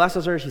 He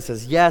blesses her. He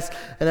says yes.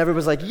 And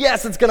everybody's like,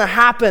 yes, it's going to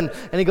happen.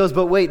 And he goes,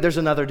 but wait, there's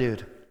another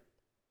dude.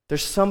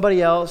 There's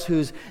somebody else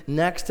who's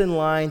next in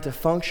line to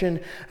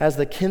function as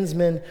the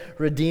kinsman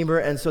redeemer.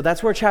 And so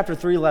that's where chapter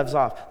 3 leaves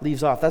off.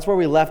 That's where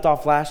we left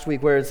off last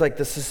week, where it's like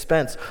the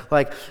suspense.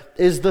 Like,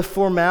 is the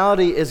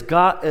formality, is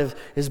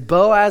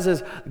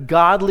Boaz's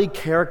godly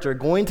character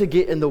going to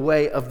get in the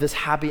way of this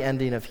happy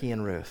ending of he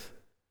and Ruth?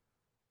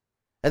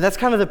 And that's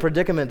kind of the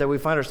predicament that we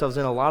find ourselves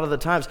in a lot of the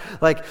times.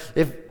 Like,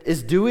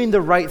 is doing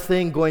the right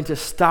thing going to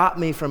stop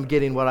me from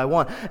getting what I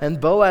want? And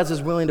Boaz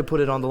is willing to put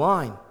it on the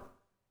line.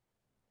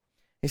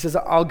 He says,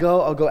 I'll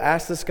go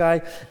ask this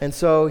guy. And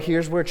so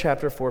here's where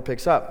chapter 4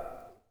 picks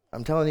up.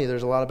 I'm telling you,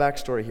 there's a lot of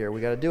backstory here.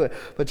 We got to do it.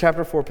 But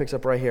chapter 4 picks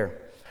up right here.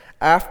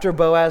 After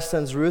Boaz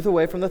sends Ruth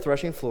away from the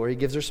threshing floor, he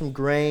gives her some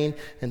grain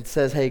and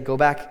says, hey, go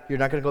back. You're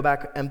not going to go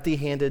back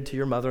empty-handed to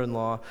your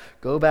mother-in-law.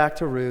 Go back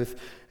to Ruth,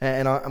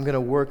 and I'm going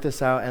to work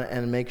this out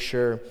and make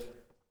sure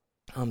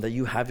that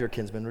you have your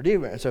kinsman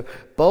redeemer. And so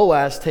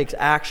Boaz takes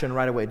action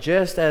right away.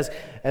 Just as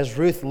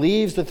Ruth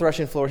leaves the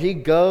threshing floor, he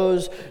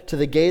goes to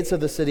the gates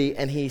of the city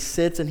and he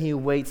sits and he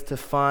waits to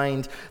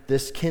find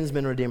this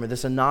kinsman redeemer,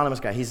 this anonymous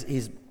guy.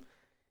 He's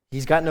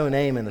got no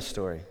name in the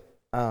story.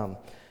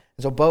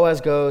 And so Boaz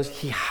goes,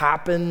 he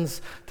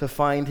happens to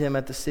find him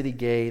at the city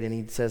gate, and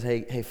he says,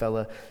 hey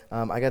fella,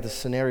 I got this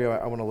scenario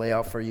I want to lay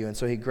out for you. And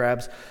so he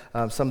grabs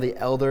some of the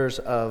elders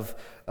of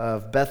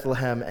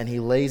Bethlehem, and he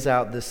lays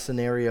out this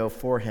scenario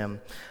for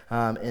him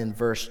in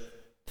verse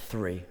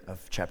 3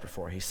 of chapter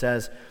 4. He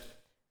says,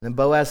 then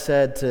Boaz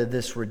said to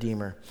this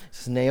redeemer, he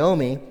says,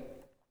 Naomi,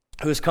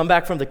 who has come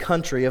back from the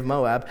country of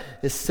Moab,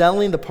 is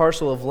selling the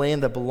parcel of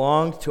land that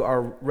belonged to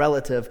our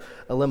relative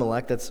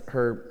Elimelech, that's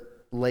her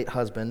late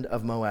husband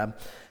of Moab,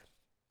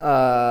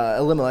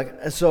 Elimelech.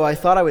 And so I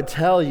thought I would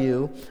tell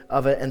you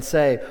of it and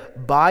say,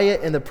 buy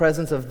it in the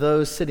presence of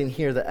those sitting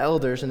here, the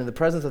elders, and in the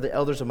presence of the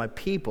elders of my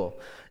people.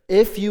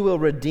 If you will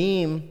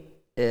redeem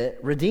it,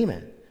 redeem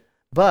it.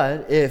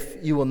 But if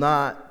you will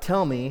not,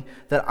 tell me,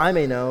 that I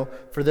may know,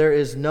 for there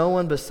is no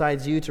one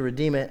besides you to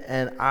redeem it,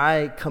 and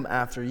I come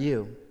after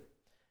you.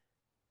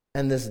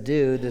 And this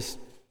dude, this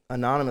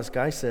anonymous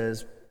guy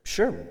says,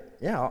 sure,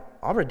 yeah,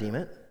 I'll redeem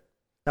it.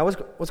 Now,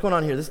 what's going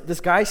on here? This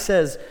guy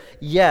says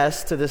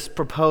yes to this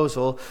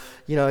proposal.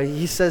 You know,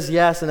 he says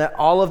yes, and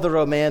all of the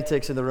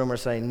romantics in the room are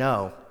saying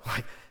no.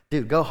 Like,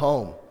 dude, go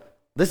home.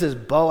 This is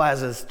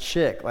Boaz's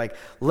chick. Like,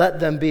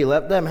 let them be.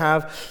 Let them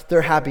have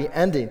their happy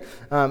ending.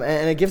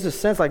 And it gives a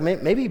sense, like,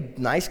 maybe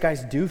nice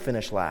guys do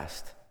finish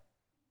last.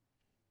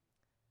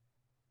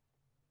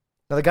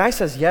 Now, the guy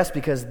says yes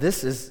because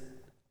this is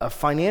a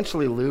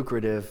financially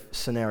lucrative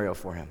scenario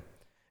for him.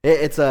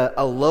 It's a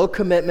low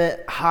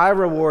commitment, high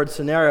reward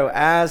scenario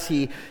as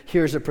he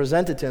hears it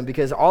presented to him,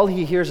 because all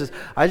he hears is,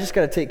 I just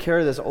got to take care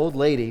of this old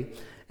lady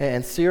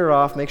and see her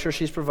off, make sure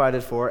she's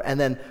provided for, and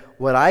then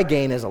what I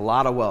gain is a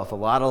lot of wealth, a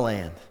lot of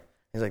land.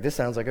 He's like, this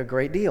sounds like a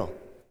great deal.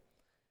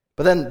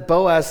 But then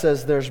Boaz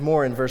says there's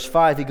more. In verse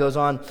 5, he goes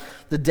on,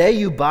 the day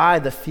you buy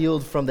the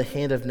field from the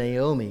hand of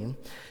Naomi,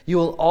 you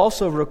will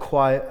also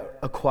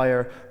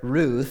acquire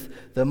Ruth,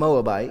 the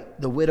Moabite,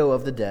 the widow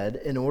of the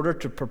dead, in order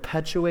to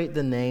perpetuate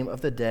the name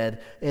of the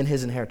dead in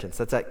his inheritance.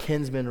 That's that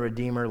kinsman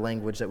redeemer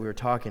language that we were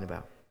talking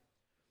about.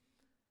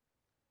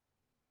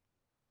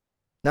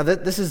 Now,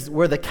 this is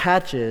where the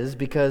catch is,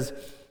 because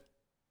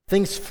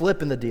things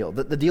flip in the deal.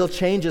 The deal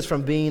changes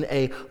from being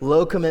a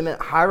low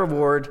commitment, high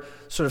reward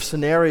sort of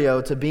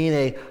scenario to being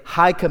a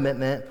high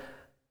commitment,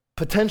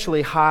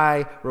 potentially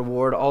high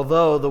reward,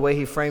 although the way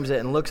he frames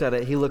it and looks at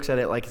it, he looks at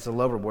it like it's a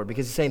low reward,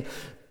 because he's saying,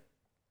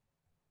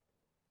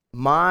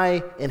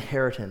 my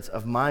inheritance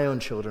of my own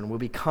children will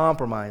be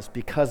compromised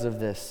because of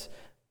this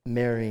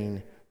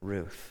marrying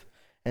Ruth.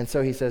 And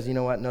so he says, you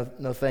know what,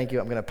 no thank you,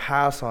 I'm going to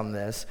pass on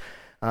this,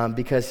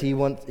 because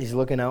he's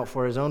looking out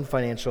for his own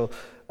financial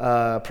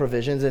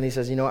provisions, and he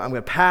says, you know what, I'm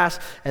going to pass.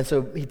 And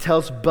so he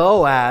tells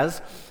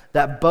Boaz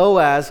that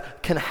Boaz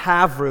can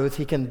have Ruth,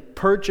 he can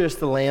purchase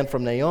the land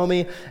from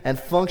Naomi and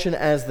function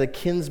as the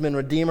kinsman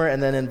redeemer.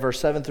 And then in verse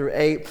 7 through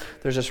 8,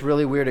 there's this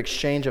really weird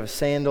exchange of a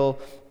sandal.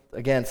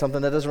 Again,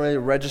 something that doesn't really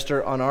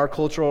register on our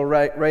cultural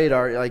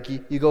radar. Like,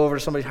 you go over to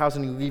somebody's house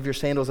and you leave your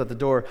sandals at the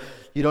door.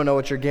 You don't know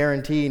what you're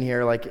guaranteeing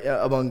here, like,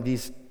 among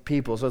these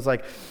people. So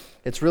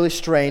it's really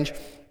strange.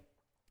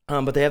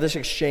 But they have this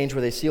exchange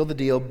where they seal the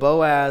deal.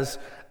 Boaz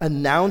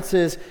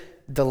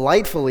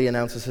delightfully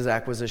announces his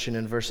acquisition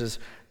in verses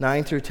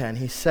 9 through 10.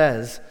 He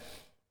says,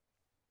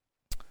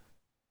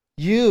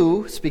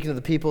 you, speaking to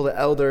the people, the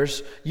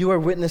elders, you are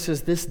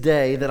witnesses this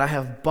day that I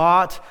have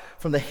bought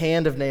from the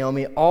hand of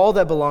Naomi all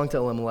that belonged to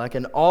Elimelech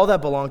and all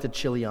that belonged to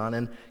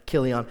Chilion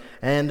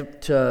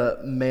and to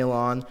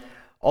Mahlon.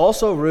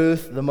 Also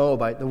Ruth, the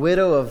Moabite, the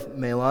widow of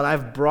Mahlon,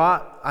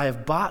 I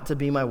have bought to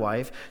be my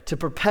wife, to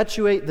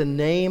perpetuate the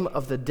name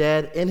of the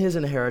dead in his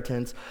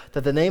inheritance,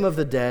 that the name of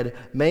the dead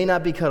may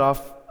not be cut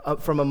off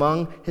from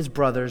among his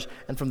brothers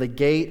and from the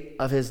gate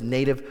of his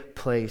native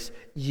place.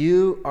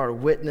 You are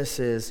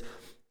witnesses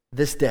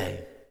this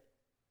day.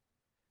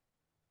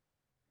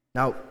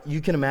 Now,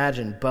 you can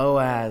imagine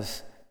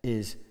Boaz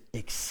is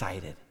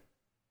excited.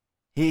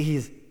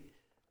 He's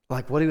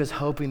like what he was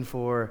hoping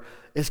for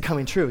is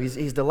coming true.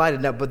 He's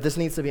delighted now, but this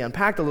needs to be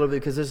unpacked a little bit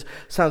because this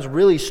sounds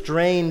really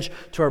strange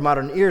to our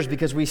modern ears,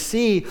 because we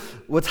see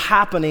what's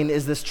happening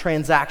is this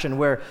transaction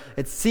where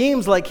it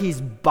seems like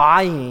he's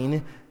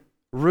buying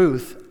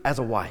Ruth as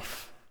a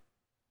wife.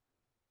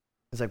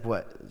 It's like,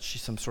 what?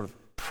 She's some sort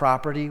of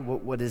property?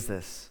 What is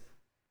this?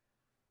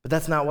 But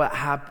that's not what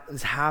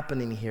is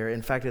happening here.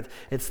 In fact,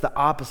 it's the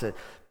opposite.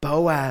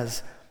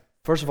 Boaz,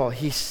 first of all,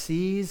 he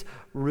sees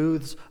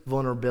Ruth's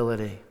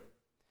vulnerability.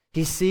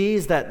 He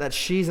sees that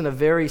she's in a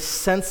very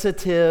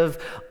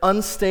sensitive,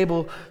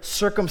 unstable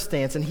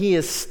circumstance, and he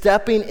is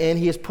stepping in.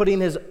 He is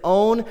putting his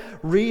own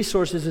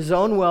resources, his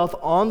own wealth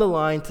on the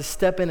line to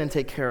step in and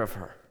take care of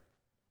her.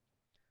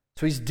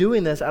 So he's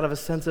doing this out of a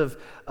sense of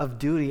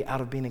duty,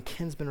 out of being a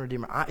kinsman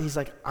redeemer. He's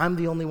like, I'm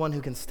the only one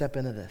who can step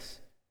into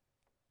this.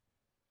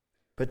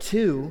 But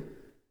two,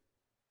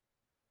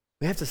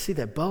 we have to see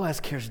that Boaz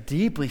cares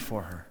deeply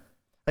for her.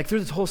 Like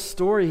through this whole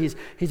story,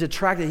 he's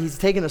attracted, he's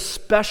taken a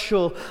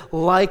special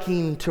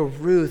liking to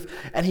Ruth,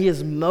 and he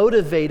is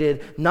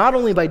motivated not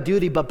only by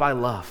duty, but by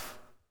love.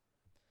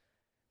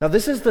 Now,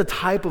 this is the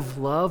type of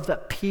love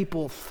that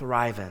people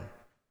thrive in.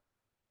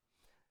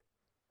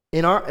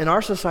 In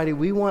our society,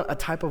 we want a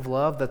type of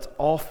love that's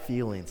all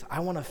feelings. I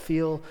want to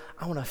feel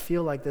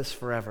like this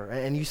forever.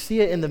 And you see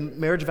it in the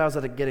marriage vows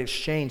that get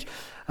exchanged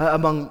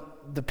among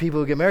the people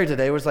who get married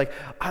today, where it's like,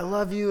 I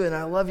love you and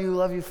I love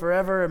you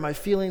forever, and my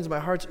feelings, my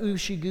heart's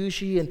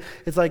ooshy-gooshy, and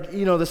it's like,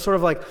 this sort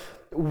of like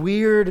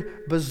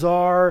weird,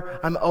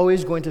 bizarre, I'm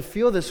always going to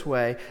feel this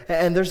way.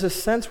 And there's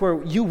this sense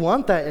where you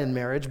want that in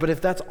marriage, but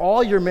if that's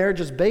all your marriage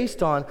is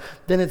based on,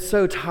 then it's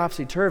so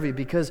topsy-turvy,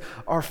 because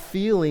our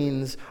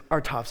feelings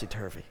are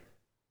topsy-turvy.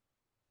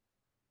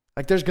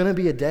 Like there's going to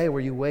be a day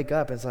where you wake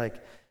up and it's like,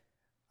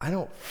 I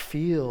don't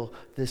feel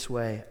this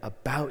way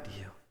about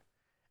you.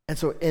 And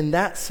so in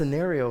that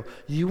scenario,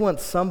 you want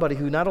somebody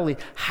who not only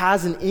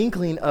has an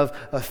inkling of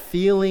a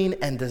feeling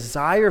and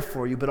desire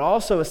for you, but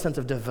also a sense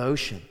of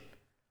devotion.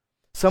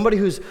 Somebody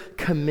who's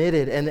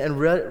committed and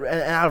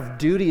out of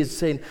duty is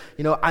saying,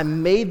 I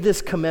made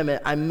this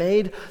commitment, I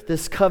made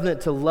this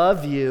covenant to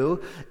love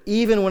you,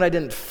 even when I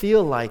didn't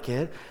feel like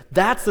it.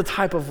 That's the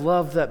type of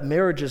love that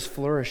marriages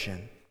flourish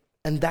in.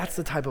 And that's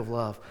the type of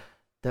love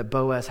that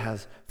Boaz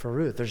has for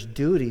Ruth. There's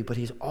duty, but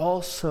he's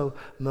also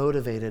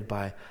motivated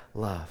by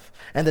love.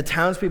 And the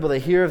townspeople, they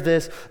hear of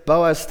this,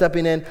 Boaz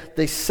stepping in,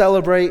 they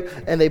celebrate,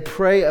 and they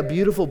pray a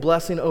beautiful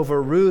blessing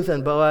over Ruth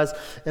and Boaz.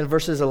 In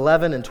verses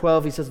 11 and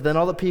 12, he says, Then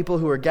all the people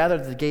who were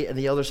gathered at the gate and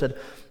the elders said,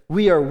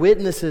 We are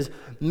witnesses.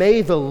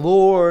 May the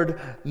Lord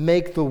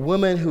make the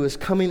woman who is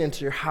coming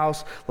into your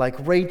house like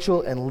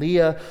Rachel and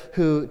Leah,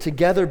 who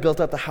together built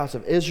up the house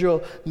of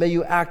Israel. May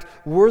you act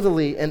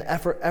worthily in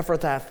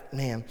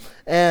Ephrathah,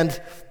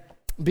 and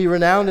be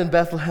renowned in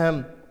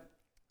Bethlehem.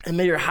 And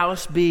may your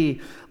house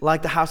be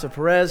like the house of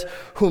Perez,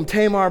 whom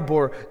Tamar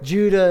bore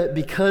Judah,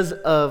 because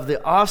of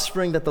the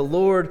offspring that the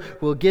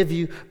Lord will give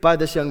you by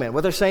this young man.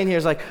 What they're saying here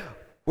is like,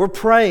 we're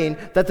praying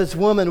that this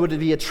woman would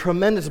be a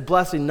tremendous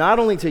blessing, not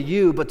only to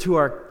you, but to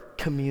our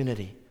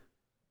community.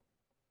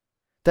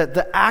 That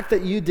the act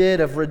that you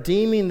did of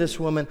redeeming this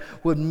woman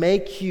would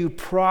make you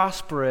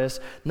prosperous,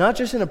 not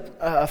just in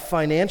a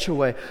financial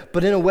way,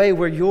 but in a way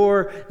where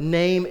your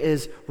name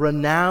is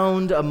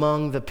renowned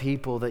among the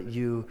people that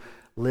you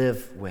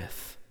live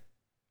with.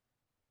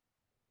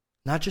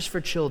 Not just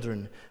for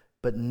children,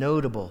 but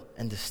notable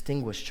and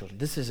distinguished children.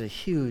 This is a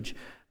huge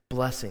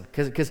blessing,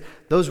 because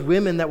those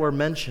women that were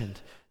mentioned,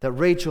 that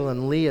Rachel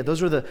and Leah,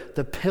 those were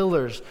the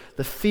pillars,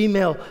 the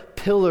female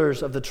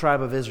pillars of the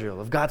tribe of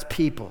Israel, of God's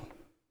people.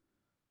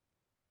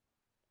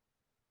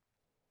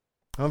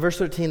 In verse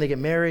 13, they get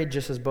married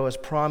just as Boaz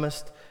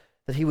promised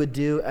that he would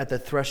do at the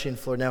threshing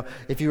floor. Now,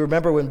 if you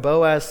remember when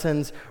Boaz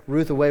sends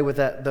Ruth away with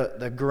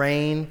the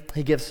grain,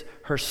 he gives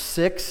her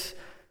 6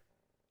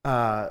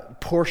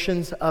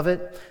 portions of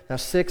it. Now,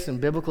 6 in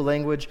biblical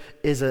language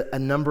is a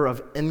number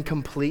of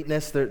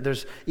incompleteness.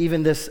 There's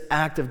even this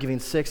act of giving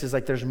 6 is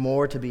like there's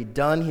more to be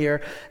done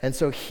here. And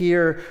so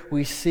here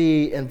we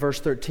see in verse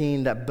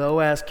 13 that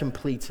Boaz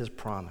completes his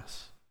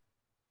promise.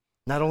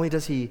 Not only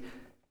does he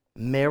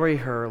marry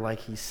her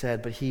like he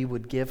said, but he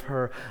would give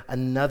her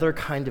another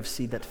kind of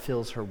seed that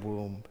fills her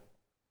womb.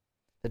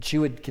 That she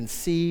would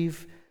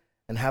conceive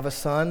and have a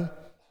son.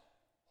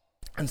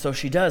 And so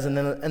she does. And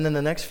then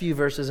the next few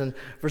verses, in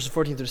verses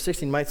 14 through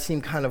 16, might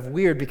seem kind of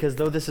weird, because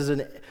though this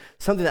is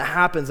something that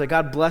happens, that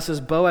God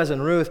blesses Boaz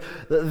and Ruth,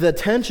 the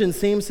attention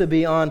seems to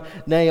be on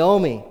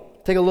Naomi.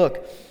 Take a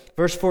look.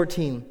 Verse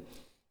 14.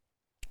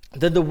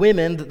 Then the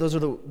women, those are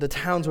the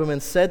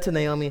townswomen, said to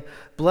Naomi,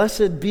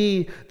 Blessed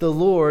be the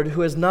Lord,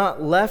 who has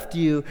not left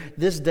you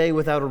this day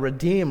without a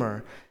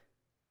redeemer.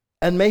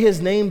 And may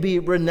his name be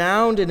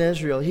renowned in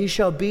Israel. He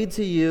shall be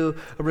to you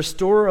a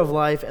restorer of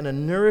life and a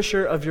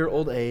nourisher of your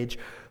old age.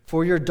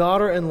 For your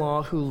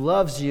daughter-in-law who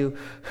loves you,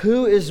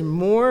 who is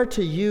more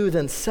to you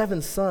than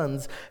 7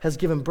 sons, has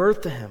given birth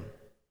to him.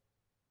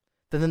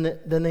 Then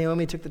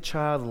Naomi took the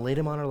child and laid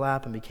him on her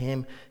lap and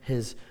became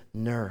his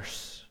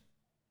nurse.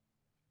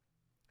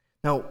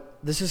 Now,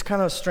 this is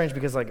kind of strange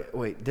because, like,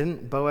 wait,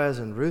 didn't Boaz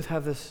and Ruth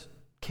have this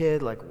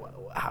kid? Like,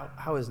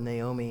 how is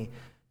Naomi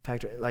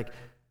factored? Like,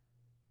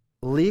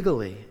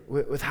 legally,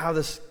 with how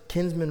this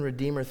kinsman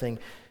redeemer thing,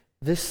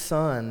 this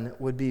son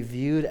would be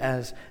viewed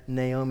as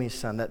Naomi's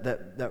son,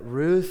 that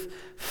Ruth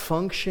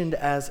functioned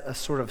as a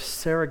sort of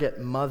surrogate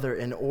mother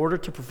in order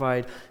to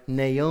provide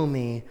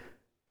Naomi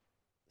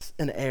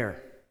an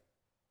heir.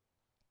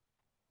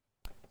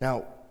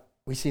 Now,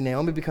 we see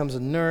Naomi becomes a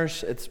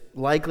nurse. It's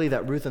likely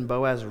that Ruth and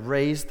Boaz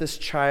raised this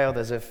child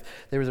as if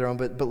they were their own,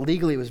 but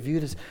legally it was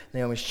viewed as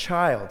Naomi's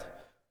child,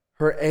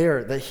 her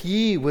heir, that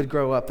he would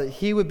grow up, that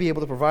he would be able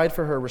to provide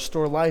for her,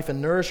 restore life,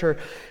 and nourish her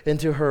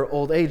into her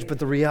old age. But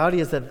the reality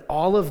is that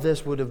all of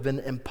this would have been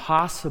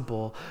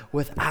impossible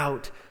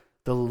without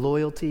the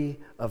loyalty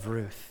of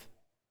Ruth.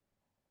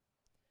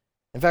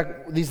 In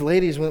fact, these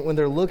ladies, when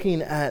they're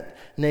looking at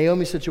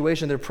Naomi's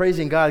situation, they're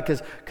praising God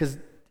because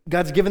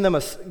God's given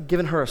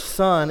her a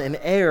son, an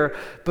heir.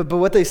 But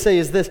what they say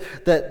is this,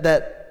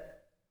 that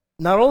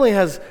not only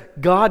has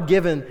God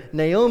given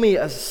Naomi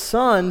a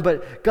son,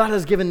 but God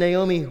has given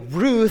Naomi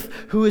Ruth,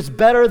 who is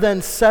better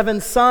than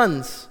 7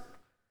 sons.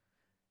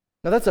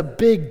 Now that's a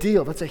big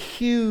deal. That's a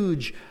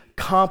huge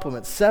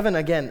compliment. 7,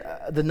 again,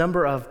 the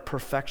number of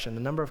perfection,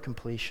 the number of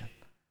completion.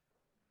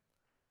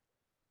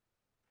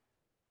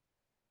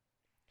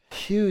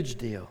 Huge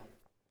deal,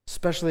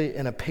 especially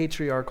in a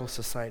patriarchal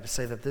society, to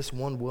say that this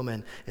one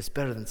woman is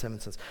better than 7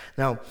 sons.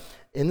 Now,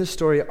 in this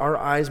story, our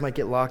eyes might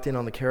get locked in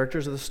on the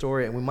characters of the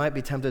story, and we might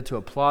be tempted to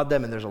applaud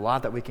them, and there's a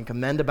lot that we can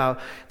commend about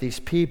these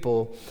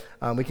people.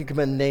 We can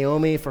commend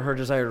Naomi for her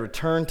desire to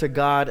return to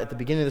God at the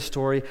beginning of the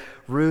story,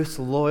 Ruth's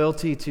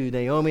loyalty to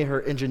Naomi, her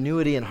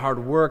ingenuity and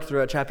hard work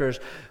throughout chapters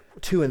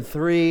 2 and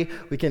 3.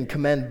 We can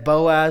commend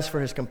Boaz for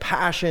his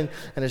compassion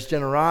and his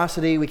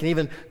generosity. We can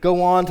even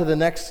go on to the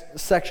next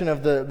section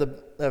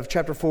of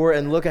chapter 4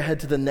 and look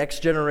ahead to the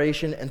next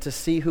generation and to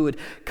see who would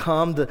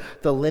come,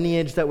 the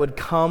lineage that would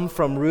come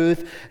from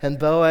Ruth and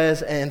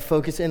Boaz, and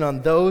focus in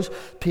on those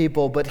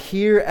people. But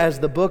here, as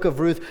the book of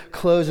Ruth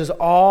closes,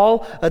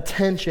 all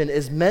attention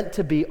is meant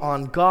to be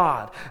on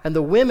God. And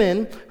the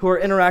women who are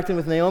interacting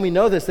with Naomi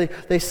know this.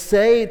 They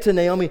say to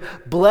Naomi,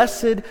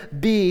 "Blessed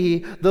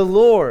be the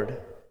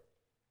Lord."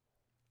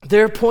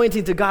 They're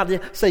pointing to God. They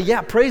say, yeah,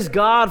 praise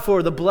God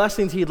for the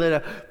blessings he laid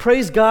out.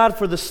 Praise God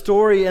for the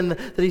story and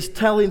that he's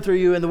telling through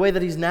you and the way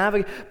that he's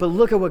navigating. But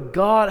look at what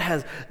God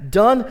has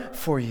done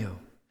for you.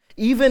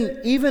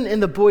 Even in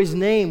the boy's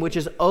name, which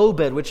is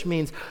Obed, which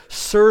means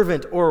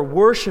servant or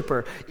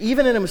worshiper,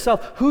 even in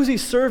himself, who's he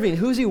serving?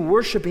 Who's he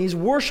worshiping? He's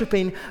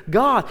worshiping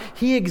God.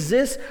 He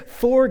exists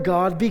for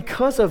God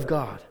because of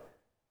God.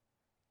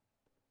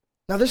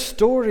 Now, this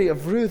story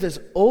of Ruth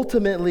is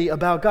ultimately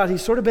about God.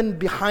 He's sort of been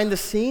behind the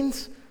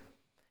scenes.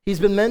 He's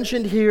been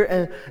mentioned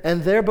here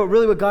and there, but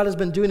really what God has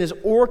been doing is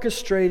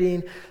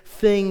orchestrating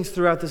things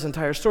throughout this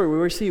entire story.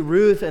 We see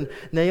Ruth and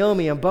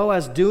Naomi and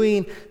Boaz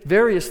doing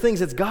various things.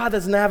 It's God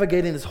that's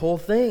navigating this whole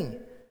thing.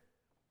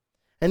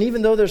 And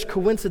even though there's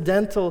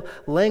coincidental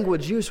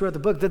language used throughout the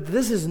book, that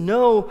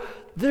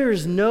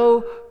there's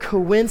no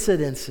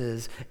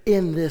coincidences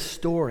in this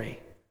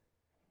story.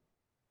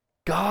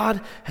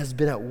 God has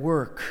been at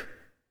work.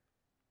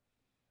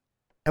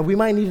 And we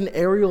might need an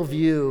aerial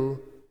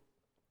view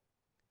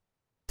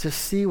to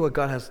see what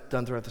God has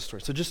done throughout the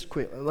story. So just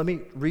quick, let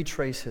me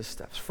retrace his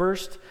steps.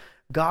 First,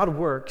 God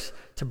works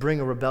to bring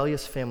a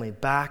rebellious family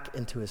back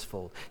into his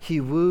fold.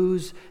 He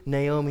woos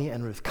Naomi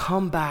and Ruth.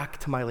 Come back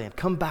to my land.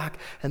 Come back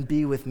and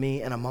be with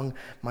me and among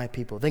my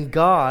people. Then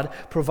God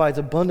provides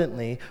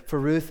abundantly for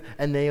Ruth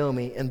and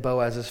Naomi in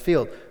Boaz's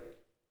field.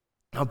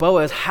 Now,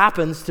 Boaz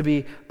happens to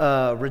be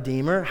a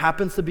redeemer,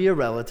 happens to be a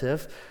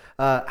relative,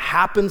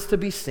 happens to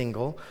be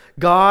single.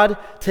 God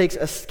takes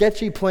a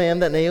sketchy plan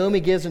that Naomi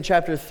gives in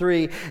chapter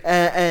 3,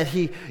 and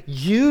he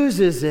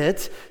uses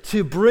it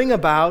to bring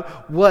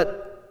about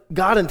what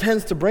God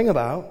intends to bring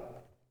about.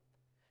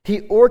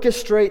 He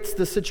orchestrates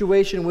the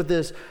situation with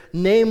this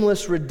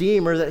nameless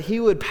redeemer that he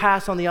would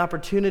pass on the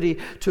opportunity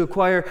to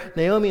acquire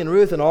Naomi and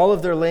Ruth and all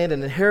of their land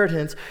and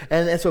inheritance.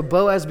 And so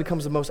Boaz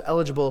becomes the most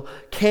eligible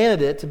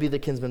candidate to be the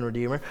kinsman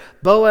redeemer.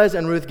 Boaz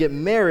and Ruth get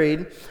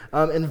married.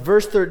 In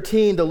verse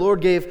 13, the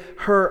Lord gave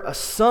her a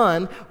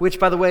son,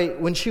 which, by the way,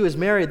 when she was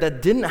married,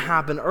 that didn't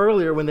happen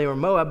earlier when they were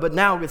Moab, but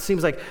now it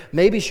seems like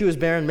maybe she was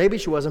barren, maybe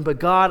she wasn't, but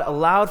God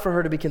allowed for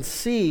her to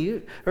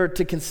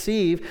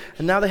conceive,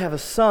 and now they have a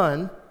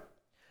son.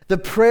 The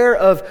prayer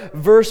of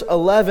verse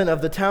 11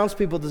 of the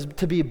townspeople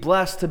to be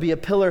blessed, to be a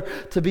pillar,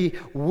 to be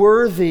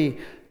worthy,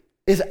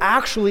 is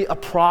actually a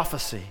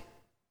prophecy.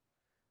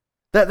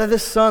 That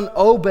this son,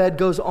 Obed,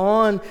 goes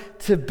on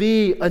to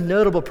be a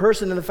notable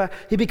person. In fact,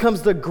 he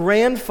becomes the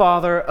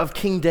grandfather of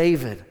King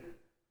David.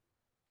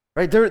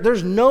 Right?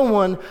 There's no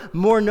one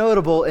more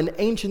notable in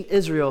ancient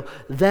Israel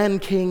than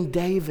King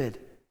David.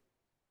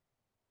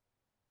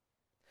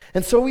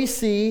 And so we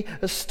see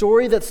a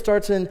story that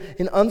starts in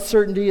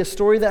uncertainty, a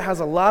story that has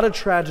a lot of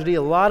tragedy,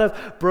 a lot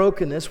of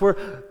brokenness, where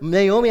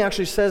Naomi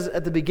actually says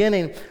at the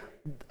beginning,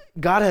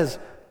 God has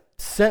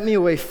sent me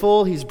away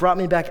full. He's brought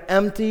me back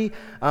empty.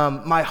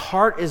 My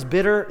heart is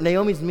bitter.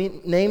 Naomi's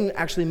name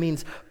actually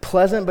means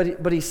pleasant,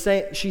 but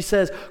she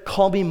says,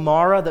 call me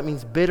Mara. That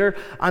means bitter.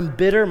 I'm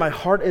bitter. My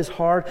heart is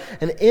hard.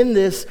 And in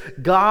this,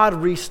 God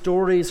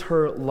restores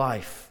her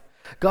life.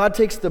 God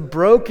takes the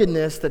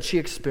brokenness that she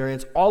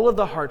experienced, all of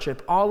the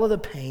hardship, all of the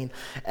pain,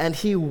 and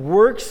he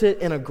works it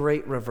in a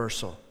great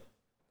reversal.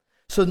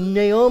 So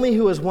Naomi,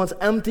 who was once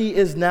empty,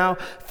 is now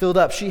filled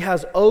up. She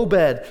has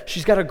Obed.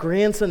 She's got a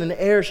grandson and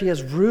heir. She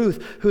has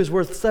Ruth, who is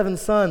worth 7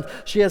 sons.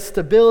 She has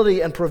stability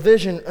and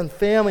provision and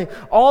family,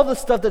 all the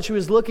stuff that she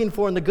was looking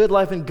for in the good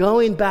life and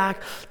going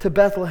back to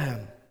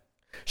Bethlehem.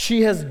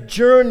 She has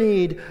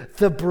journeyed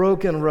the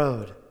broken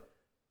road,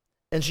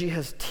 and she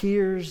has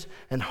tears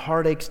and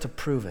heartaches to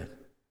prove it.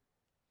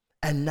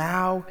 And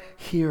now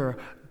here,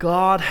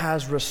 God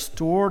has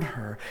restored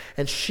her,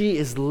 and she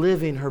is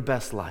living her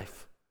best life.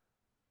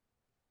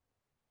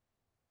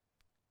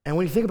 And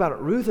when you think about it,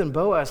 Ruth and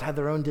Boaz had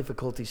their own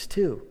difficulties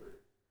too.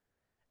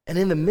 And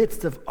in the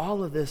midst of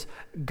all of this,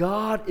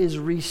 God is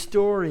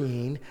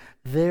restoring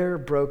their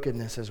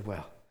brokenness as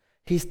well.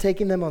 He's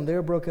taking them on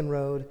their broken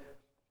road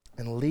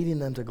and leading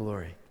them to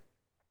glory.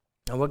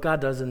 And what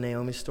God does in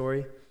Naomi's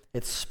story,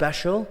 it's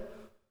special,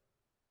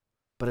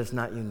 but it's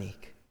not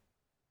unique.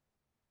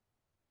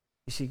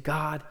 You see,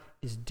 God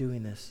is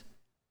doing this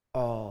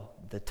all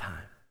the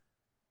time.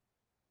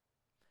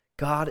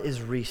 God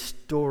is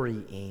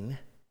restoring.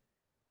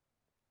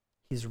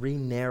 He's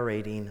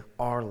re-narrating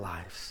our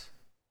lives.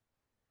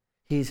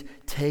 He's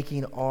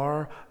taking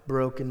our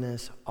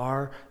brokenness,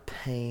 our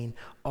pain,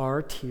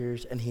 our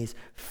tears, and he's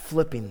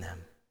flipping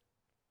them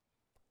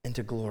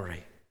into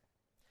glory.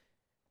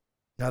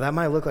 Now that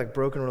might look like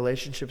broken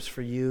relationships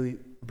for you,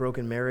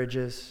 broken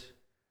marriages,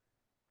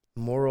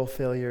 moral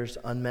failures,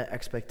 unmet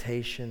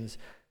expectations,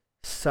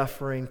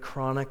 suffering,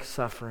 chronic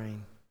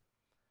suffering,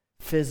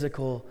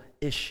 physical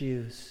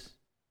issues.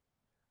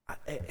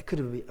 It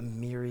could be a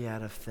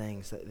myriad of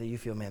things that you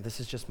feel, man,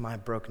 this is just my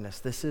brokenness.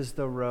 This is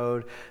the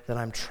road that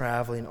I'm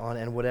traveling on.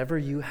 And whatever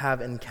you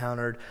have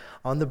encountered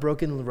on the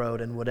broken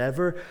road and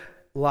whatever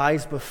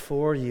lies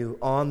before you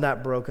on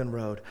that broken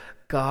road,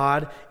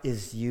 God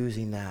is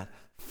using that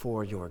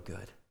for your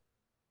good.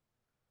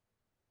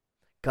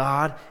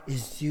 God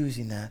is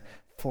using that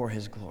for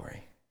his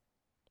glory.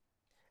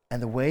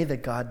 And the way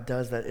that God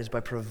does that is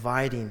by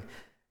providing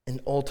an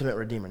ultimate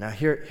redeemer. Now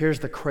here's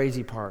the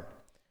crazy part.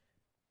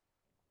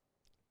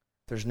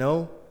 There's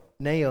no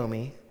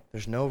Naomi,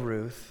 there's no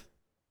Ruth,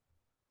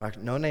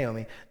 no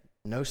Naomi,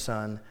 no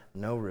son,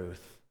 no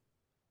Ruth,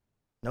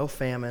 no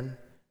famine,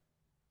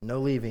 no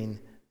leaving,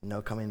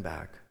 no coming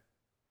back,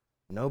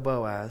 no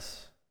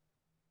Boaz,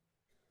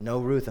 no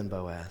Ruth and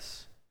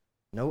Boaz,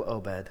 no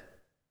Obed,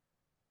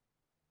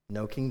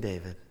 no King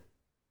David,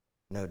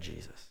 no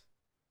Jesus.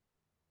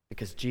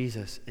 Because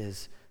Jesus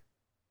is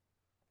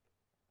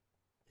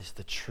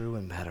the true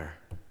and better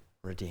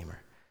Redeemer.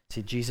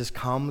 See, Jesus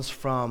comes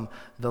from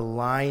the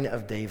line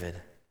of David.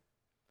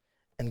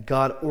 And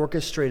God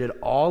orchestrated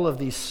all of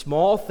these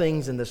small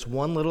things in this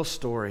one little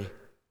story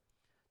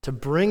to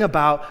bring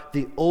about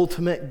the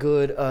ultimate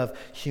good of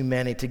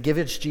humanity, to give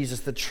it to Jesus,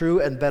 the true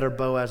and better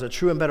Boaz, a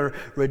true and better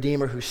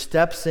Redeemer who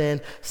steps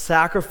in,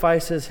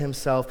 sacrifices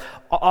himself,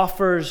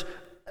 offers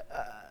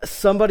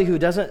somebody who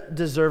doesn't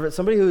deserve it,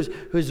 somebody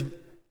who's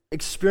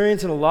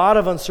experiencing a lot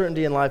of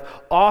uncertainty in life,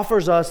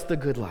 offers us the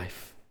good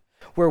life.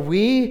 Where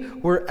we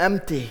were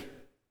empty,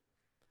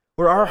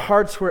 where our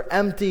hearts were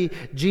empty,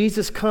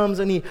 Jesus comes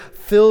and he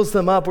fills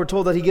them up. We're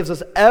told that he gives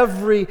us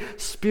every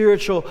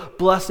spiritual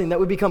blessing,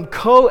 that we become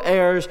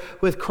co-heirs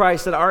with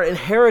Christ, that our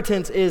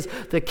inheritance is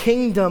the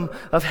kingdom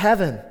of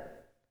heaven.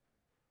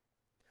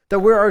 That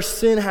where our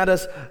sin had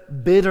us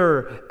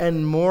bitter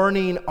and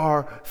mourning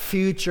our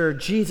future,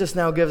 Jesus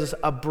now gives us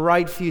a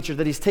bright future,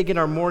 that he's taken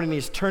our mourning,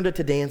 he's turned it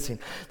to dancing.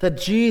 That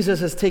Jesus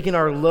has taken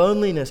our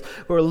loneliness,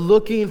 we're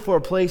looking for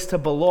a place to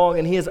belong,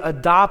 and he has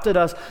adopted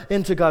us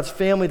into God's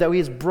family, that he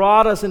has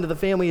brought us into the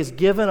family, he has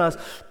given us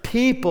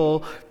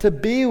people to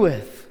be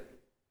with.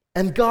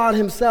 And God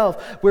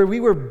himself, where we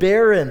were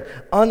barren,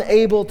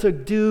 unable to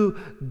do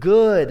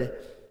good,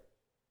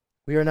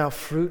 we are now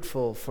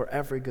fruitful for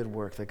every good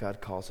work that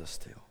God calls us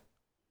to.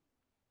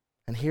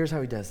 And here's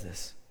how he does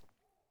this.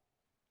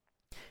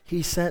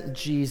 He sent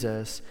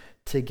Jesus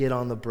to get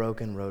on the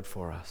broken road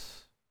for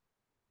us.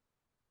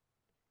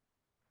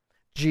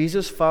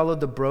 Jesus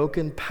followed the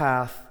broken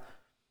path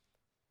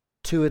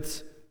to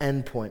its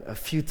endpoint of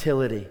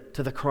futility,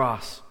 to the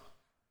cross.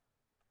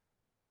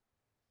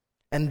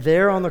 And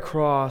there on the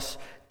cross,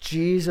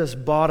 Jesus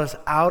bought us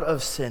out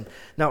of sin.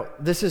 Now,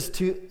 this is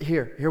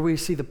here we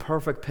see the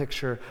perfect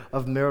picture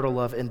of marital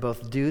love in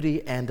both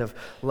duty and of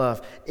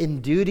love.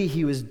 In duty,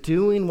 he was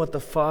doing what the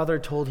Father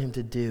told him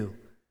to do.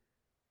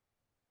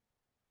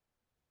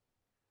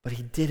 But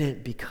he did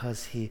it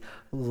because he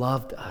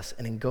loved us.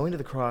 And in going to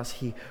the cross,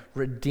 he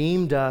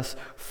redeemed us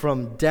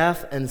from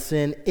death and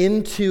sin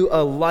into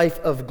a life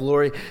of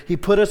glory. He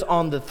put us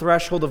on the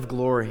threshold of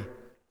glory.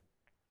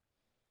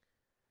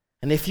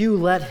 And if you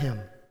let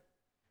him,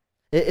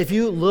 If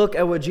you look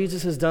at what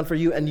Jesus has done for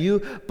you and you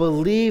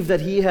believe that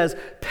he has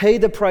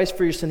paid the price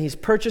for your sin, he's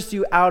purchased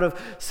you out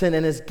of sin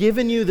and has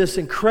given you this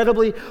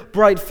incredibly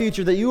bright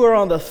future, that you are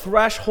on the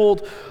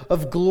threshold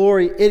of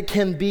glory, it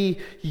can be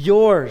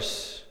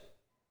yours.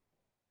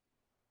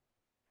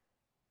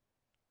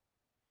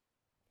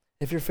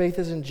 If your faith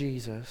is in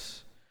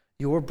Jesus,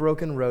 your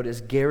broken road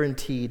is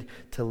guaranteed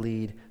to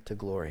lead to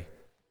glory.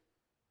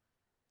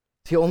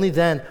 See, only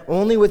then,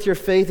 only with your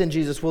faith in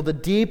Jesus will the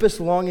deepest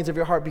longings of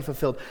your heart be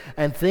fulfilled,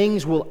 and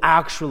things will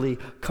actually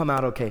come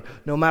out okay.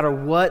 No matter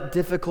what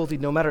difficulty,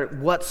 no matter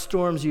what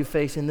storms you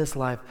face in this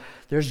life,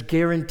 there's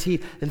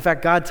guarantee. In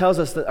fact, God tells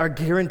us that our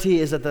guarantee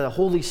is that the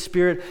Holy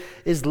Spirit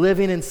is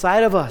living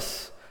inside of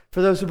us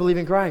for those who believe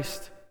in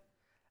Christ.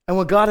 And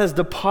what God has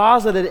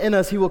deposited in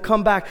us, he will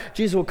come back,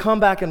 Jesus will come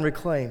back and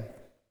reclaim.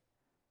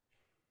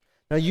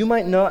 Now, you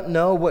might not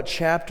know what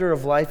chapter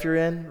of life you're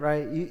in,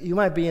 right? You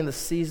might be in the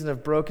season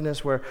of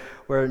brokenness where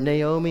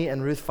Naomi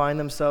and Ruth find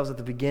themselves at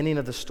the beginning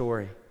of the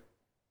story.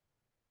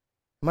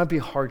 It might be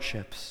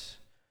hardships.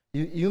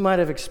 You might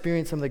have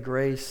experienced some of the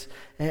grace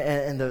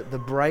and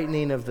the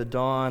brightening of the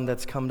dawn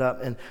that's come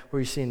up and where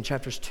you see in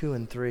chapters 2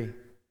 and 3.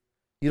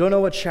 You don't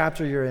know what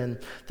chapter you're in.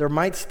 There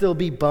might still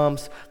be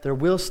bumps. There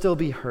will still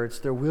be hurts.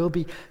 There will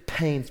be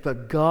pains.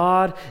 But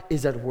God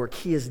is at work.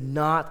 He is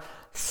not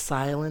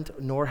silent,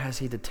 nor has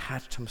he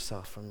detached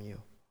himself from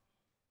you.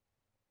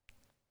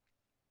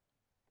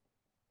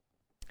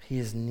 He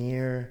is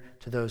near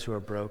to those who are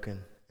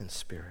broken in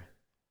spirit.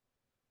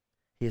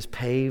 He has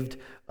paved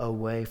a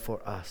way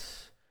for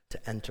us to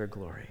enter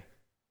glory.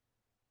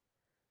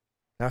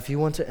 Now, if you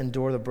want to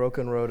endure the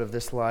broken road of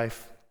this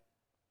life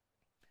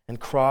and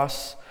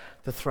cross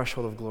the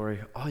threshold of glory,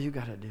 all you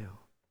got to do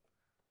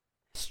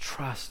is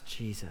trust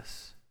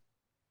Jesus.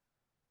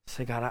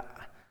 Say, God,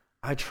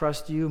 I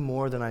trust you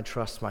more than I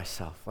trust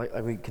myself, like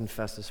we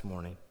confessed this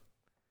morning.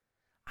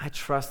 I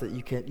trust that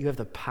you have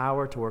the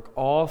power to work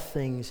all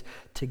things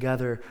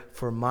together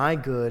for my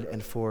good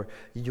and for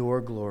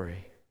your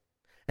glory.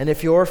 And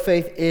if your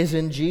faith is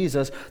in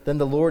Jesus, then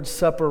the Lord's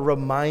Supper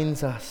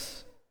reminds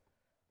us,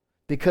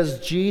 because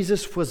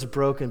Jesus was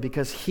broken,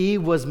 because he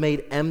was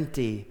made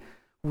empty,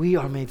 we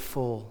are made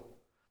full,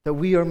 that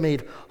we are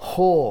made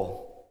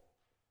whole,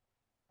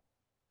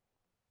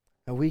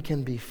 and we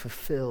can be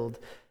fulfilled.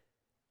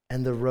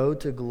 And the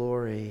road to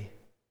glory,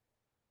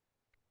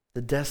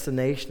 the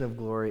destination of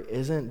glory,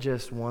 isn't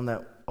just one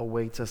that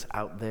awaits us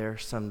out there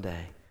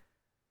someday.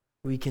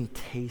 We can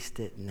taste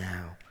it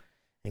now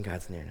in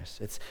God's nearness.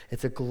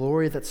 It's a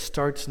glory that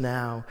starts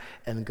now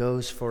and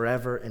goes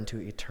forever into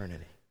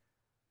eternity.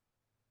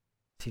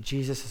 See,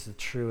 Jesus is the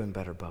true and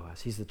better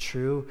Boaz. He's the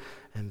true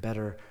and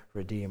better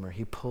Redeemer.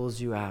 He pulls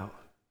you out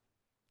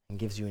and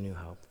gives you a new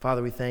hope.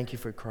 Father, we thank you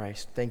for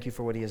Christ. Thank you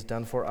for what he has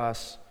done for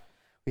us.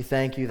 We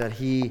thank you that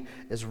he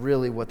is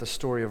really what the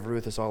story of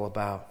Ruth is all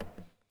about.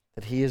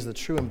 That he is the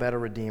true and better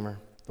Redeemer,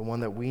 the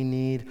one that we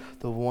need,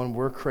 the one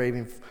we're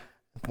craving,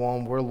 the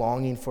one we're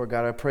longing for.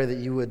 God, I pray that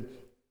you would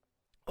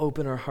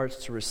open our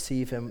hearts to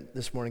receive him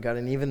this morning, God.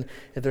 And even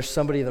if there's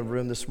somebody in the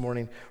room this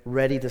morning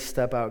ready to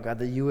step out, God,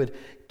 that you would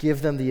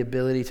give them the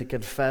ability to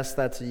confess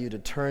that to you, to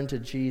turn to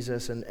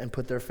Jesus and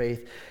put their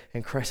faith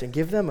in Christ, and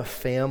give them a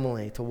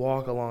family to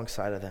walk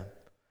alongside of them,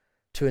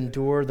 to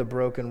endure the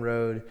broken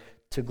road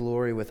to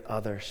glory with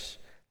others,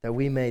 that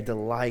we may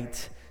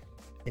delight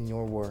in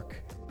your work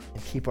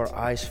and keep our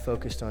eyes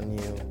focused on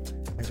you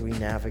as we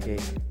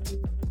navigate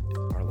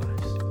our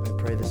lives. We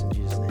pray this in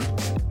Jesus' name.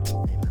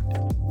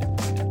 Amen.